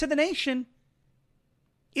broadcast to the nation,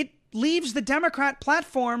 it leaves the Democrat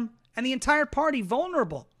platform and the entire party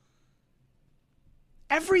vulnerable.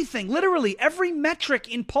 Everything, literally every metric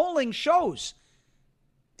in polling shows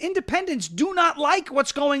independents do not like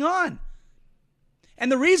what's going on.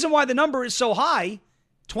 And the reason why the number is so high,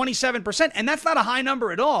 27%, and that's not a high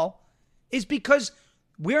number at all, is because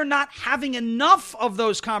we're not having enough of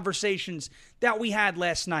those conversations that we had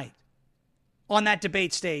last night on that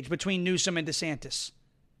debate stage between Newsom and DeSantis.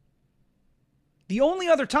 The only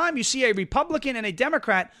other time you see a Republican and a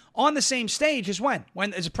Democrat on the same stage is when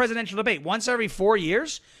it's a presidential debate. Once every 4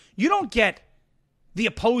 years. You don't get the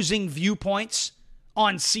opposing viewpoints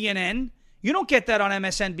on CNN. You don't get that on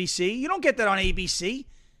MSNBC. You don't get that on ABC.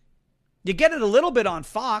 You get it a little bit on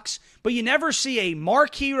Fox, but you never see a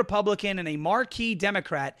marquee Republican and a marquee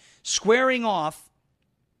Democrat squaring off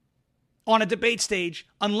on a debate stage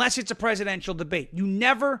unless it's a presidential debate. You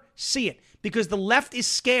never see it because the left is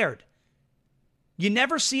scared. You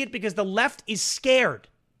never see it because the left is scared.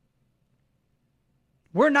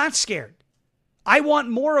 We're not scared. I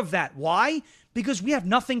want more of that. Why? Because we have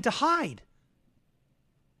nothing to hide.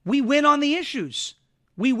 We win on the issues.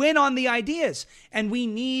 We win on the ideas. And we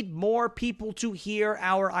need more people to hear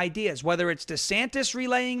our ideas, whether it's DeSantis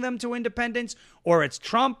relaying them to independents, or it's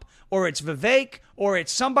Trump, or it's Vivek, or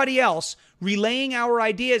it's somebody else relaying our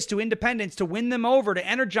ideas to independents to win them over, to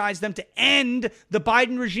energize them, to end the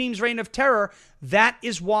Biden regime's reign of terror. That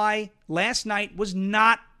is why last night was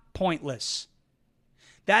not pointless.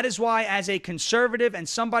 That is why, as a conservative and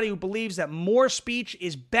somebody who believes that more speech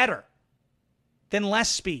is better than less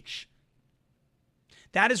speech,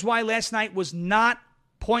 that is why last night was not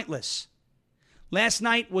pointless. Last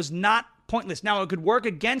night was not pointless. Now, it could work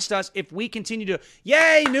against us if we continue to,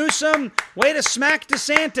 yay, Newsom, way to smack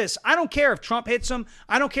DeSantis. I don't care if Trump hits him.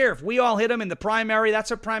 I don't care if we all hit him in the primary. That's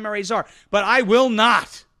what primaries are. But I will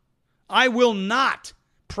not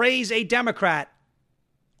praise a Democrat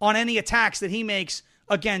on any attacks that he makes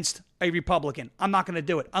against a Republican. I'm not going to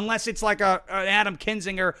do it unless it's like an Adam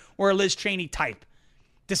Kinzinger or a Liz Cheney type.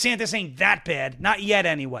 DeSantis ain't that bad. Not yet,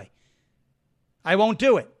 anyway. I won't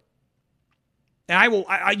do it.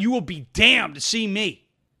 And you will be damned to see me.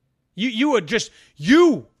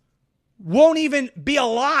 You won't even be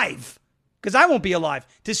alive, because I won't be alive,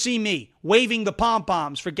 to see me waving the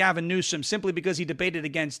pom-poms for Gavin Newsom simply because he debated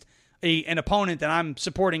against an opponent that I'm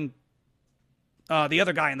supporting the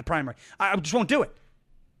other guy in the primary. I just won't do it.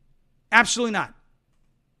 Absolutely not.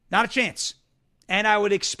 Not a chance. And I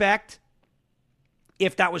would expect,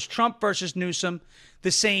 if that was Trump versus Newsom,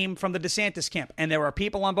 the same from the DeSantis camp. And there are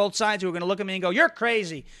people on both sides who are going to look at me and go, you're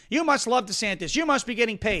crazy. You must love DeSantis. You must be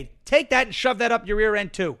getting paid. Take that and shove that up your rear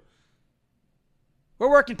end too. We're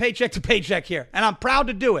working paycheck to paycheck here. And I'm proud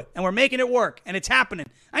to do it. And we're making it work. And it's happening.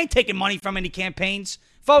 I ain't taking money from any campaigns.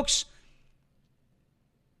 Folks,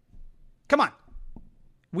 come on.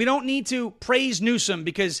 We don't need to praise Newsom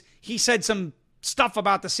because he said some stuff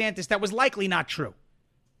about DeSantis that was likely not true.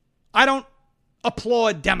 I don't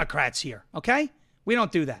applaud Democrats here, okay? We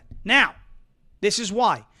don't do that. Now, this is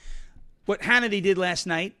why. What Hannity did last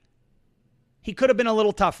night, he could have been a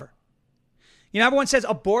little tougher. You know, everyone says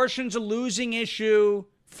abortion's a losing issue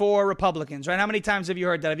for Republicans, right? How many times have you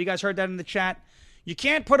heard that? Have you guys heard that in the chat? You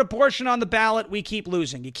can't put abortion on the ballot, we keep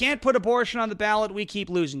losing. You can't put abortion on the ballot, we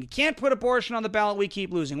keep losing. You can't put abortion on the ballot, we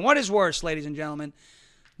keep losing. What is worse, ladies and gentlemen?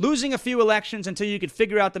 Losing a few elections until you could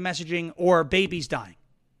figure out the messaging, or babies dying,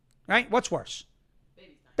 right? What's worse?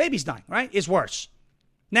 Babies dying, right? Is worse.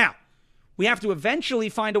 Now, we have to eventually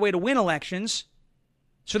find a way to win elections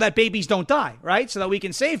so that babies don't die, right? So that we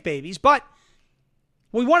can save babies. But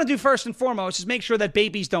what we want to do first and foremost is make sure that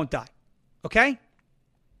babies don't die, okay?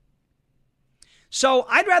 So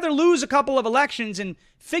I'd rather lose a couple of elections and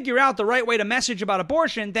figure out the right way to message about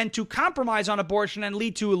abortion than to compromise on abortion and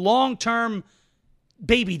lead to long-term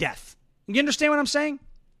baby death. You understand what I'm saying?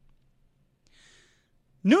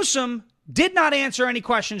 Newsom did not answer any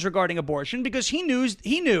questions regarding abortion because he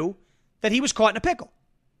knew that he was caught in a pickle.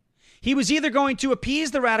 He was either going to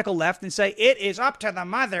appease the radical left and say it is up to the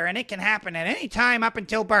mother and it can happen at any time up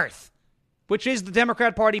until birth, which is the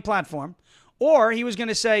Democrat Party platform, or he was going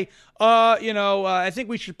to say, I think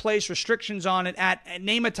we should place restrictions on it at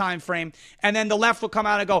name a time frame, and then the left will come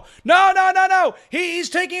out and go, no, he's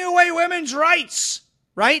taking away women's rights,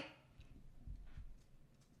 right?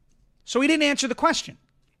 So he didn't answer the question.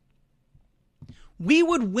 We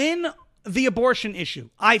would win the abortion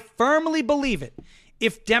issue. I firmly believe it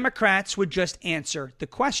if Democrats would just answer the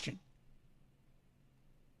question.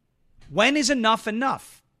 When is enough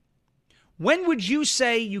enough? When would you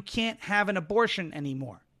say you can't have an abortion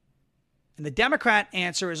anymore? And the Democrat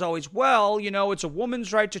answer is always, well, it's a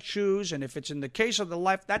woman's right to choose, and if it's in the case of the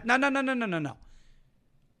life, that no.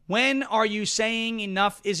 When are you saying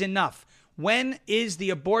enough is enough? When is the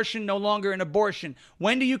abortion no longer an abortion?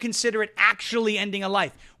 When do you consider it actually ending a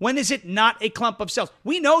life? When is it not a clump of cells?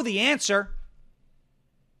 We know the answer.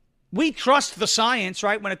 We trust the science,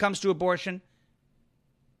 right, when it comes to abortion.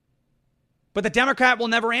 But the Democrat will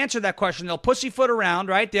never answer that question. They'll pussyfoot around,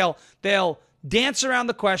 right? They'll dance around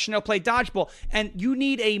the question. They'll play dodgeball. And you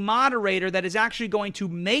need a moderator that is actually going to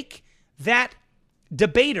make that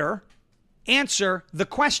debater answer the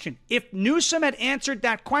question. If Newsom had answered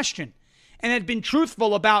that question and had been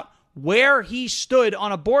truthful about where he stood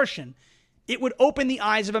on abortion, it would open the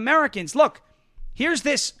eyes of Americans. Look, here's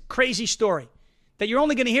this crazy story that you're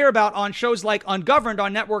only going to hear about on shows like Ungoverned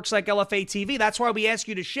on networks like LFA TV. That's why we ask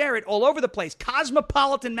you to share it all over the place.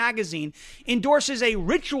 Cosmopolitan magazine endorses a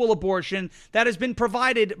ritual abortion that has been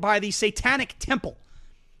provided by the Satanic Temple.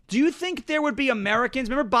 Do you think there would be Americans?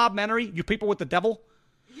 Remember Bob Menery, you people with the devil?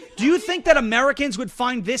 Do you think that Americans would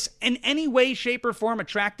find this in any way, shape, or form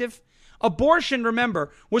attractive? Abortion,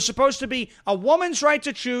 remember, was supposed to be a woman's right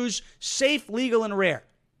to choose, safe, legal, and rare.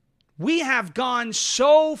 We have gone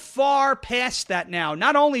so far past that now.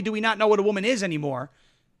 Not only do we not know what a woman is anymore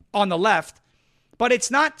on the left, but it's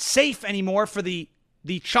not safe anymore for the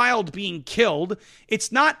child being killed.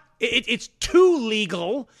 It's not, it's too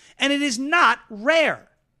legal, and it is not rare.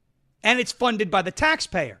 And it's funded by the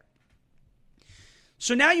taxpayer.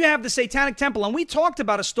 So now you have the Satanic Temple, and we talked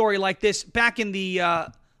about a story like this back in the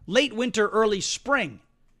late winter, early spring.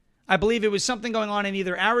 I believe it was something going on in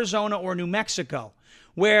either Arizona or New Mexico,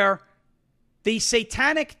 where the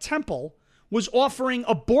Satanic Temple was offering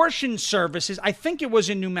abortion services. I think it was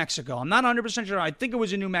in New Mexico. I'm not 100% sure. I think it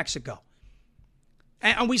was in New Mexico.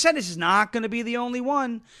 And we said this is not going to be the only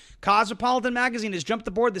one. Cosmopolitan magazine has jumped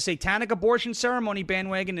aboard the satanic abortion ceremony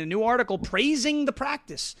bandwagon in a new article praising the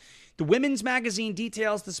practice. The Women's Magazine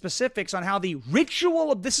details the specifics on how the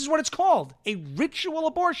ritual of, this is what it's called, a ritual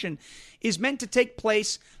abortion, is meant to take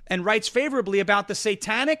place, and writes favorably about the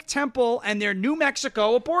Satanic Temple and their New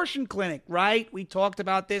Mexico abortion clinic, right? We talked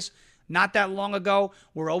about this not that long ago.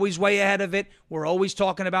 We're always way ahead of it. We're always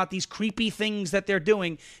talking about these creepy things that they're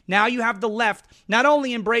doing. Now you have the left not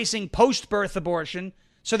only embracing post-birth abortion,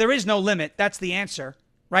 so there is no limit. That's the answer.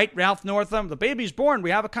 Right, Ralph Northam, the baby's born, we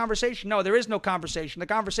have a conversation. No, there is no conversation. The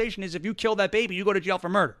conversation is if you kill that baby, you go to jail for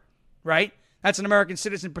murder, right? That's an American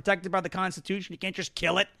citizen protected by the Constitution. You can't just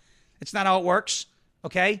kill it. It's not how it works,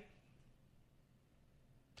 okay?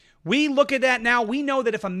 We look at that now. We know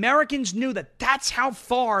that if Americans knew that that's how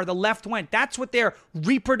far the left went, that's what their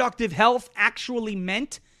reproductive health actually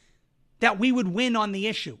meant, that we would win on the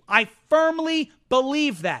issue. I firmly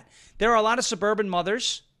believe that. There are a lot of suburban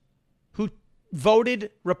mothers who voted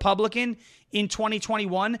Republican in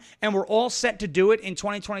 2021 and were all set to do it in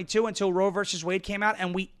 2022 until Roe versus Wade came out,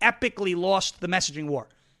 and we epically lost the messaging war.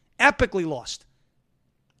 Epically lost.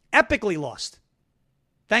 Epically lost.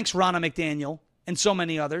 Thanks, Ronna McDaniel and so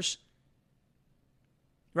many others.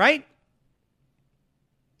 Right?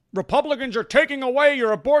 Republicans are taking away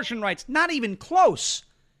your abortion rights. Not even close.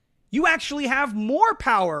 You actually have more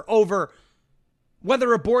power over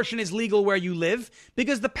whether abortion is legal where you live,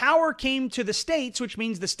 because the power came to the states, which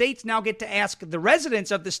means the states now get to ask the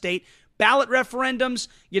residents of the state ballot referendums.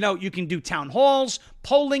 You know, you can do town halls,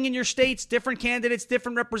 polling in your states, different candidates,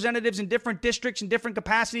 different representatives in different districts and different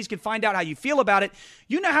capacities can find out how you feel about it.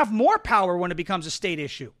 You now have more power when it becomes a state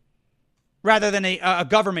issue rather than a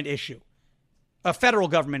government issue, a federal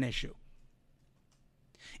government issue.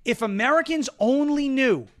 If Americans only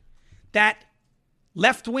knew that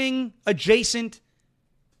left-wing adjacent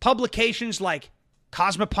publications like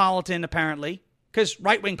Cosmopolitan, apparently, because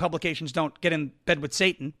right-wing publications don't get in bed with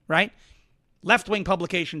Satan, right? Left-wing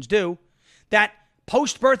publications do. That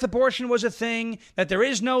post-birth abortion was a thing, that there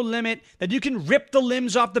is no limit, that you can rip the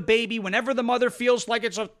limbs off the baby whenever the mother feels like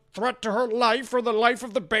it's a threat to her life or the life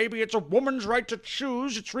of the baby. It's a woman's right to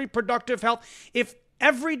choose its reproductive health. If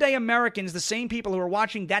everyday Americans, the same people who were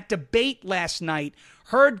watching that debate last night,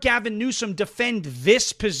 heard Gavin Newsom defend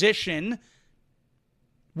this position,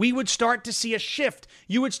 we would start to see a shift.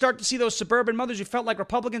 You would start to see those suburban mothers who felt like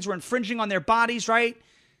Republicans were infringing on their bodies, right?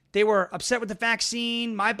 They were upset with the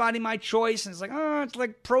vaccine, my body, my choice. And it's like, oh, it's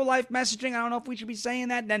like pro-life messaging. I don't know if we should be saying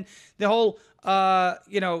that. And then the whole,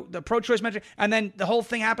 the pro-choice messaging. And then the whole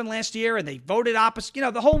thing happened last year and they voted opposite. You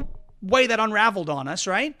know, the whole way that unraveled on us,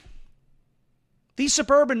 right? These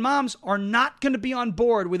suburban moms are not going to be on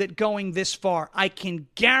board with it going this far. I can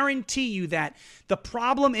guarantee you that. The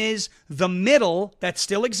problem is the middle that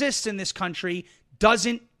still exists in this country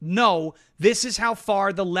doesn't know this is how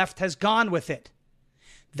far the left has gone with it.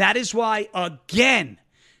 That is why, again,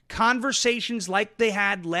 conversations like they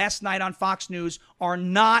had last night on Fox News are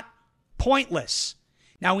not pointless.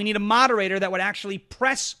 Now, we need a moderator that would actually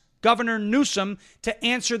press Governor Newsom to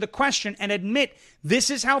answer the question and admit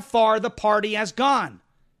this is how far the party has gone.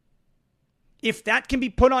 If that can be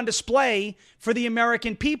put on display for the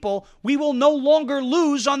American people, we will no longer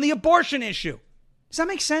lose on the abortion issue. Does that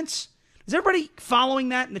make sense? Is everybody following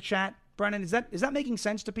that in the chat? Brennan, is that making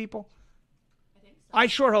sense to people? I think so. I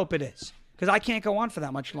sure hope it is, because I can't go on for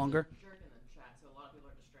that much longer. There's a jerk in the chat, so a lot of people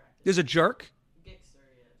are distracted. There's a jerk? Gixer,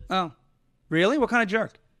 yeah. Oh, really? What kind of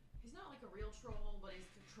jerk? He's not like a real troll, but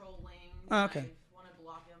he's controlling. Oh, okay. I want to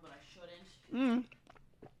block him, but I shouldn't.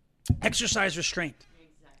 Exercise restraint.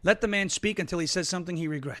 Exactly. Let the man speak until he says something he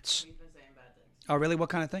regrets. He's been saying bad things. Oh, really? What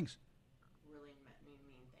kind of things? Really mean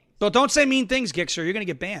things. So don't say mean things, Gixer. You're going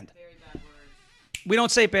to get banned. Very bad words. We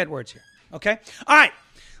don't say bad words here, okay? All right,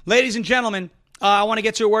 ladies and gentlemen, I want to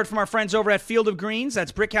get to a word from our friends over at Field of Greens.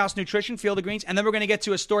 That's Brickhouse Nutrition, Field of Greens. And then we're going to get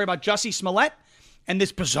to a story about Jussie Smollett and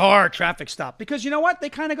this bizarre traffic stop. Because you know what? They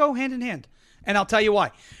kind of go hand in hand. And I'll tell you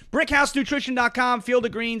why. BrickhouseNutrition.com,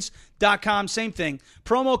 fieldofgreens.com, same thing.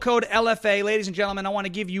 Promo code LFA. Ladies and gentlemen, I want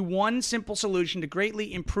to give you one simple solution to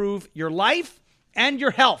greatly improve your life and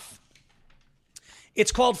your health.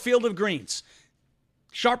 It's called Field of Greens.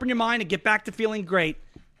 Sharpen your mind and get back to feeling great.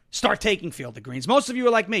 Start taking Field of Greens. Most of you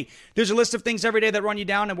are like me. There's a list of things every day that run you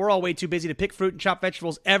down, and we're all way too busy to pick fruit and chop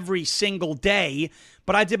vegetables every single day.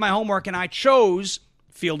 But I did my homework, and I chose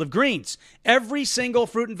Field of Greens. Every single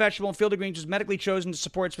fruit and vegetable in Field of Greens was medically chosen to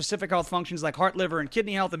support specific health functions like heart, liver, and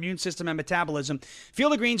kidney health, immune system, and metabolism.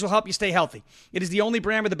 Field of Greens will help you stay healthy. It is the only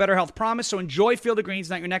brand with a better health promise, so enjoy Field of Greens,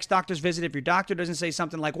 not your next doctor's visit. If your doctor doesn't say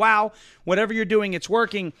something like, wow, whatever you're doing, it's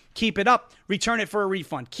working, keep it up, return it for a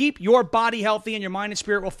refund. Keep your body healthy and your mind and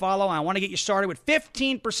spirit will follow. I want to get you started with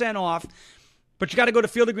 15% off. But you got to go to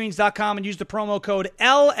fieldofgreens.com and use the promo code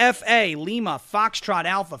LFA, Lima, Foxtrot,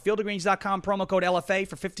 Alpha. Fieldofgreens.com, promo code LFA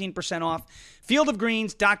for 15% off.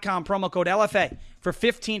 Fieldofgreens.com, promo code LFA for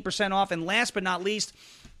 15% off. And last but not least,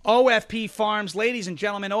 OFP Farms. Ladies and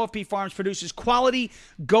gentlemen, OFP Farms produces quality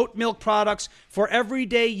goat milk products for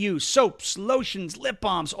everyday use. Soaps, lotions, lip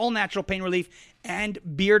balms, all natural pain relief, and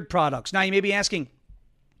beard products. Now, you may be asking,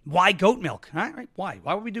 why goat milk? All right, why?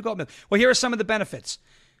 Why would we do goat milk? Well, here are some of the benefits.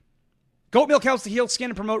 Goat milk helps to heal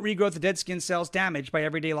skin and promote regrowth of dead skin cells damaged by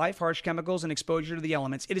everyday life, harsh chemicals, and exposure to the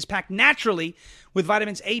elements. It is packed naturally with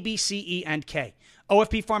vitamins A, B, C, E, and K.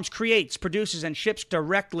 OFP Farms creates, produces, and ships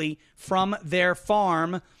directly from their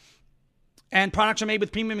farm. And products are made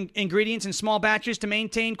with premium ingredients in small batches to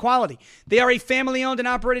maintain quality. They are a family-owned and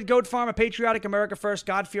operated goat farm, a patriotic, America-first,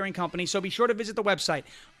 God-fearing company. So be sure to visit the website,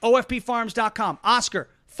 ofpfarms.com. Oscar,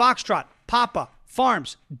 Foxtrot, Papa,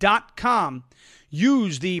 Farms.com.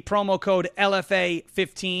 Use the promo code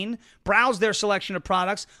LFA15. Browse their selection of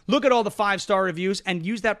products. Look at all the 5-star reviews and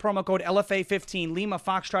use that promo code LFA15, Lima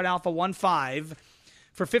Foxtrot Alpha 15,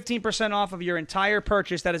 for 15% off of your entire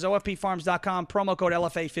purchase. That is ofpfarms.com, promo code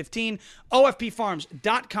LFA15.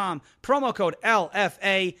 ofpfarms.com, promo code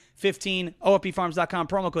LFA15. ofpfarms.com,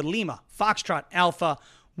 promo code Lima Foxtrot Alpha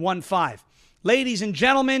 15. Ladies and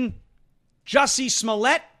gentlemen, Jussie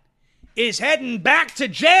Smollett is heading back to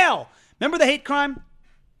jail. Remember the hate crime?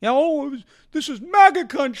 You know, this is MAGA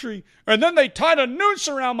country. And then they tied a noose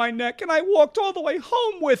around my neck and I walked all the way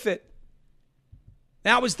home with it.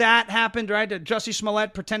 That happened, right? Jussie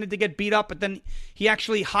Smollett pretended to get beat up, but then he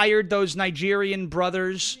actually hired those Nigerian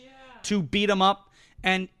brothers to beat him up.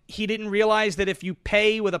 And he didn't realize that if you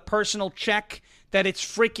pay with a personal check, that it's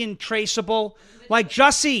freaking traceable. Like,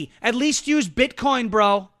 Jussie, at least use Bitcoin,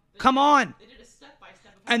 bro. Come on.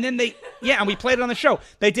 And then and we played it on the show.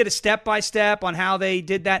 They did a step-by-step on how they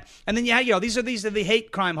did that. And then, these are the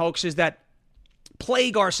hate crime hoaxes that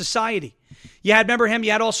plague our society. Remember him?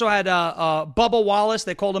 You also had Bubba Wallace.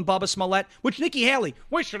 They called him Bubba Smollett, which Nikki Haley,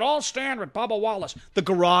 we should all stand with Bubba Wallace. The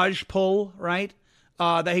garage pull, right?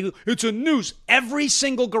 It's a noose. Every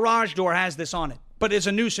single garage door has this on it, but it's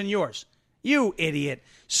a noose in yours. You idiot.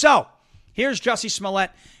 So, here's Jussie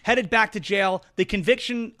Smollett headed back to jail. The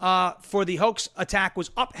conviction for the hoax attack was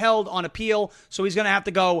upheld on appeal, so he's going to have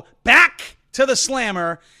to go back to the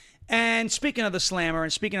slammer. And speaking of the slammer,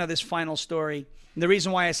 and speaking of this final story, the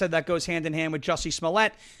reason why I said that goes hand in hand with Jussie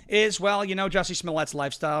Smollett is, well, you know Jussie Smollett's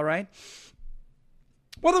lifestyle, right?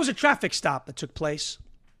 Well, there was a traffic stop that took place.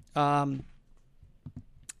 And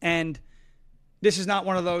this is not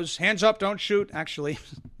one of those hands up, don't shoot. Actually,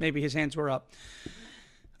 maybe his hands were up.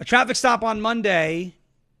 A traffic stop on Monday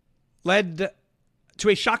led to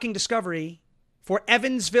a shocking discovery for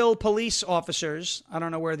Evansville police officers. I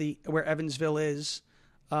don't know where Evansville is.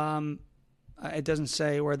 I It doesn't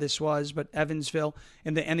say where this was, but Evansville.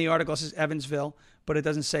 And the article says Evansville, but it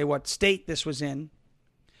doesn't say what state this was in.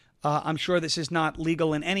 I'm sure this is not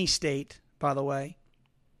legal in any state, by the way.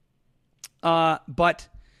 But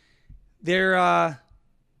this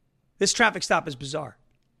traffic stop is bizarre.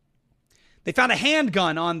 They found a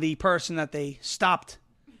handgun on the person that they stopped.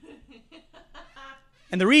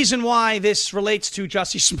 And the reason why this relates to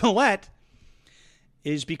Jussie Smollett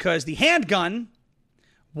is because the handgun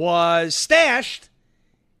was stashed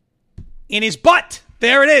in his butt.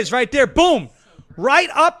 There it is, right there. Boom. Right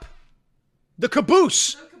up the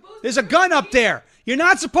caboose. There's a gun up there. You're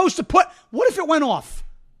not supposed to put... What if it went off?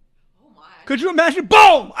 Oh my. Could you imagine?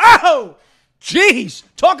 Boom! Oh! Jeez.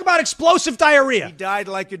 Talk about explosive diarrhea. He died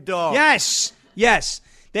like a dog. Yes.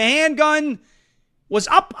 The handgun was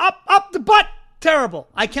up the butt. Terrible.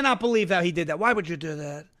 I cannot believe how he did that. Why would you do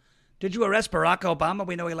that? Did you arrest Barack Obama?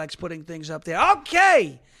 We know he likes putting things up there.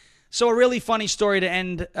 Okay. So a really funny story to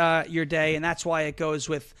end your day, and that's why it goes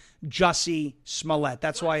with Jussie Smollett.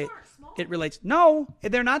 That's why it relates. No,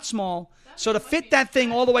 they're not small. So to fit that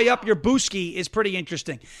thing all the way up your booski is pretty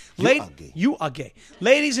interesting. You are gay.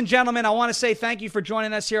 Ladies and gentlemen, I want to say thank you for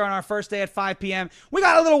joining us here on our first day at 5 p.m. We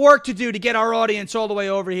got a little work to do to get our audience all the way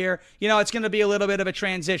over here. You know, it's going to be a little bit of a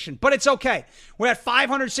transition, but it's okay. We're at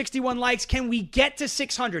 561 likes. Can we get to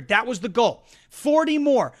 600? That was the goal. 40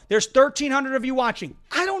 more. There's 1,300 of you watching.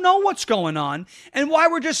 I don't know what's going on and why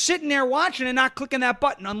we're just sitting there watching and not clicking that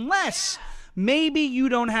button, unless maybe you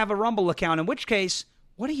don't have a Rumble account, in which case,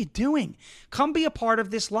 what are you doing? Come be a part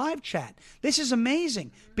of this live chat. This is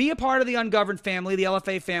amazing. Be a part of the Ungoverned family, the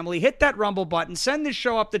LFA family. Hit that Rumble button. Send this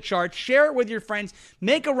show up the charts. Share it with your friends.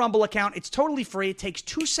 Make a Rumble account. It's totally free. It takes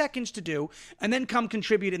 2 seconds to do. And then come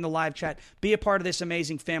contribute in the live chat. Be a part of this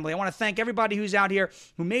amazing family. I want to thank everybody who's out here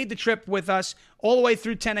who made the trip with us all the way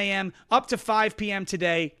through 10 a.m. up to 5 p.m.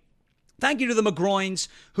 today. Thank you to the McGroins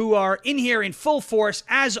who are in here in full force,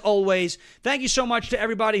 as always. Thank you so much to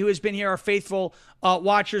everybody who has been here, our faithful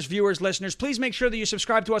watchers, viewers, listeners. Please make sure that you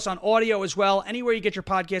subscribe to us on audio as well, anywhere you get your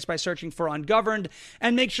podcast by searching for Ungoverned.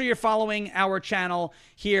 And make sure you're following our channel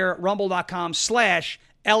here, rumble.com/LFA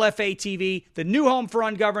TV. The new home for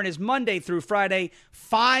Ungoverned is Monday through Friday,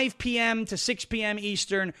 5 p.m. to 6 p.m.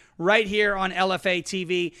 Eastern, right here on LFA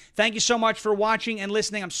TV. Thank you so much for watching and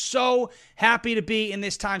listening. I'm so happy to be in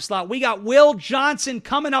this time slot. We got Will Johnson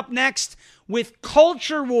coming up next with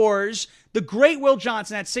Culture Wars. The great Will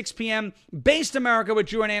Johnson at 6 p.m. Based America with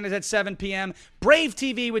Drew Hernandez at 7 p.m. Brave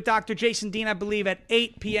TV with Dr. Jason Dean, I believe, at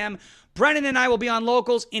 8 p.m. Brennan and I will be on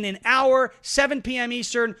Locals in an hour, 7 p.m.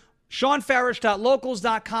 Eastern.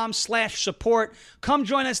 SeanFarish.locals.com/support. Come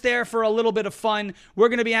join us there for a little bit of fun. We're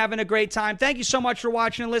going to be having a great time. Thank you so much for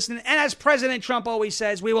watching and listening. And as President Trump always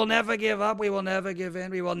says, we will never give up. We will never give in.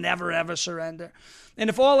 We will never, ever surrender. And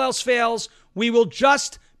if all else fails, we will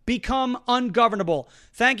just become ungovernable.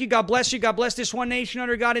 Thank you. God bless you. God bless this one nation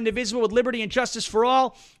under God, indivisible, with liberty and justice for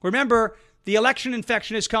all. Remember, the election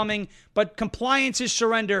infection is coming, but compliance is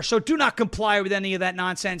surrender. So do not comply with any of that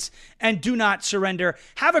nonsense and do not surrender.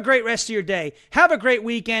 Have a great rest of your day. Have a great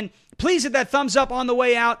weekend. Please hit that thumbs up on the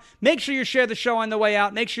way out. Make sure you share the show on the way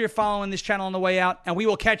out. Make sure you're following this channel on the way out. And we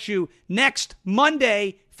will catch you next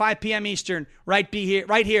Monday, 5 p.m. Eastern, right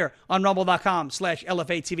here on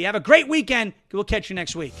rumble.com/LFA TV. Have a great weekend. We'll catch you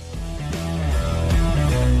next week.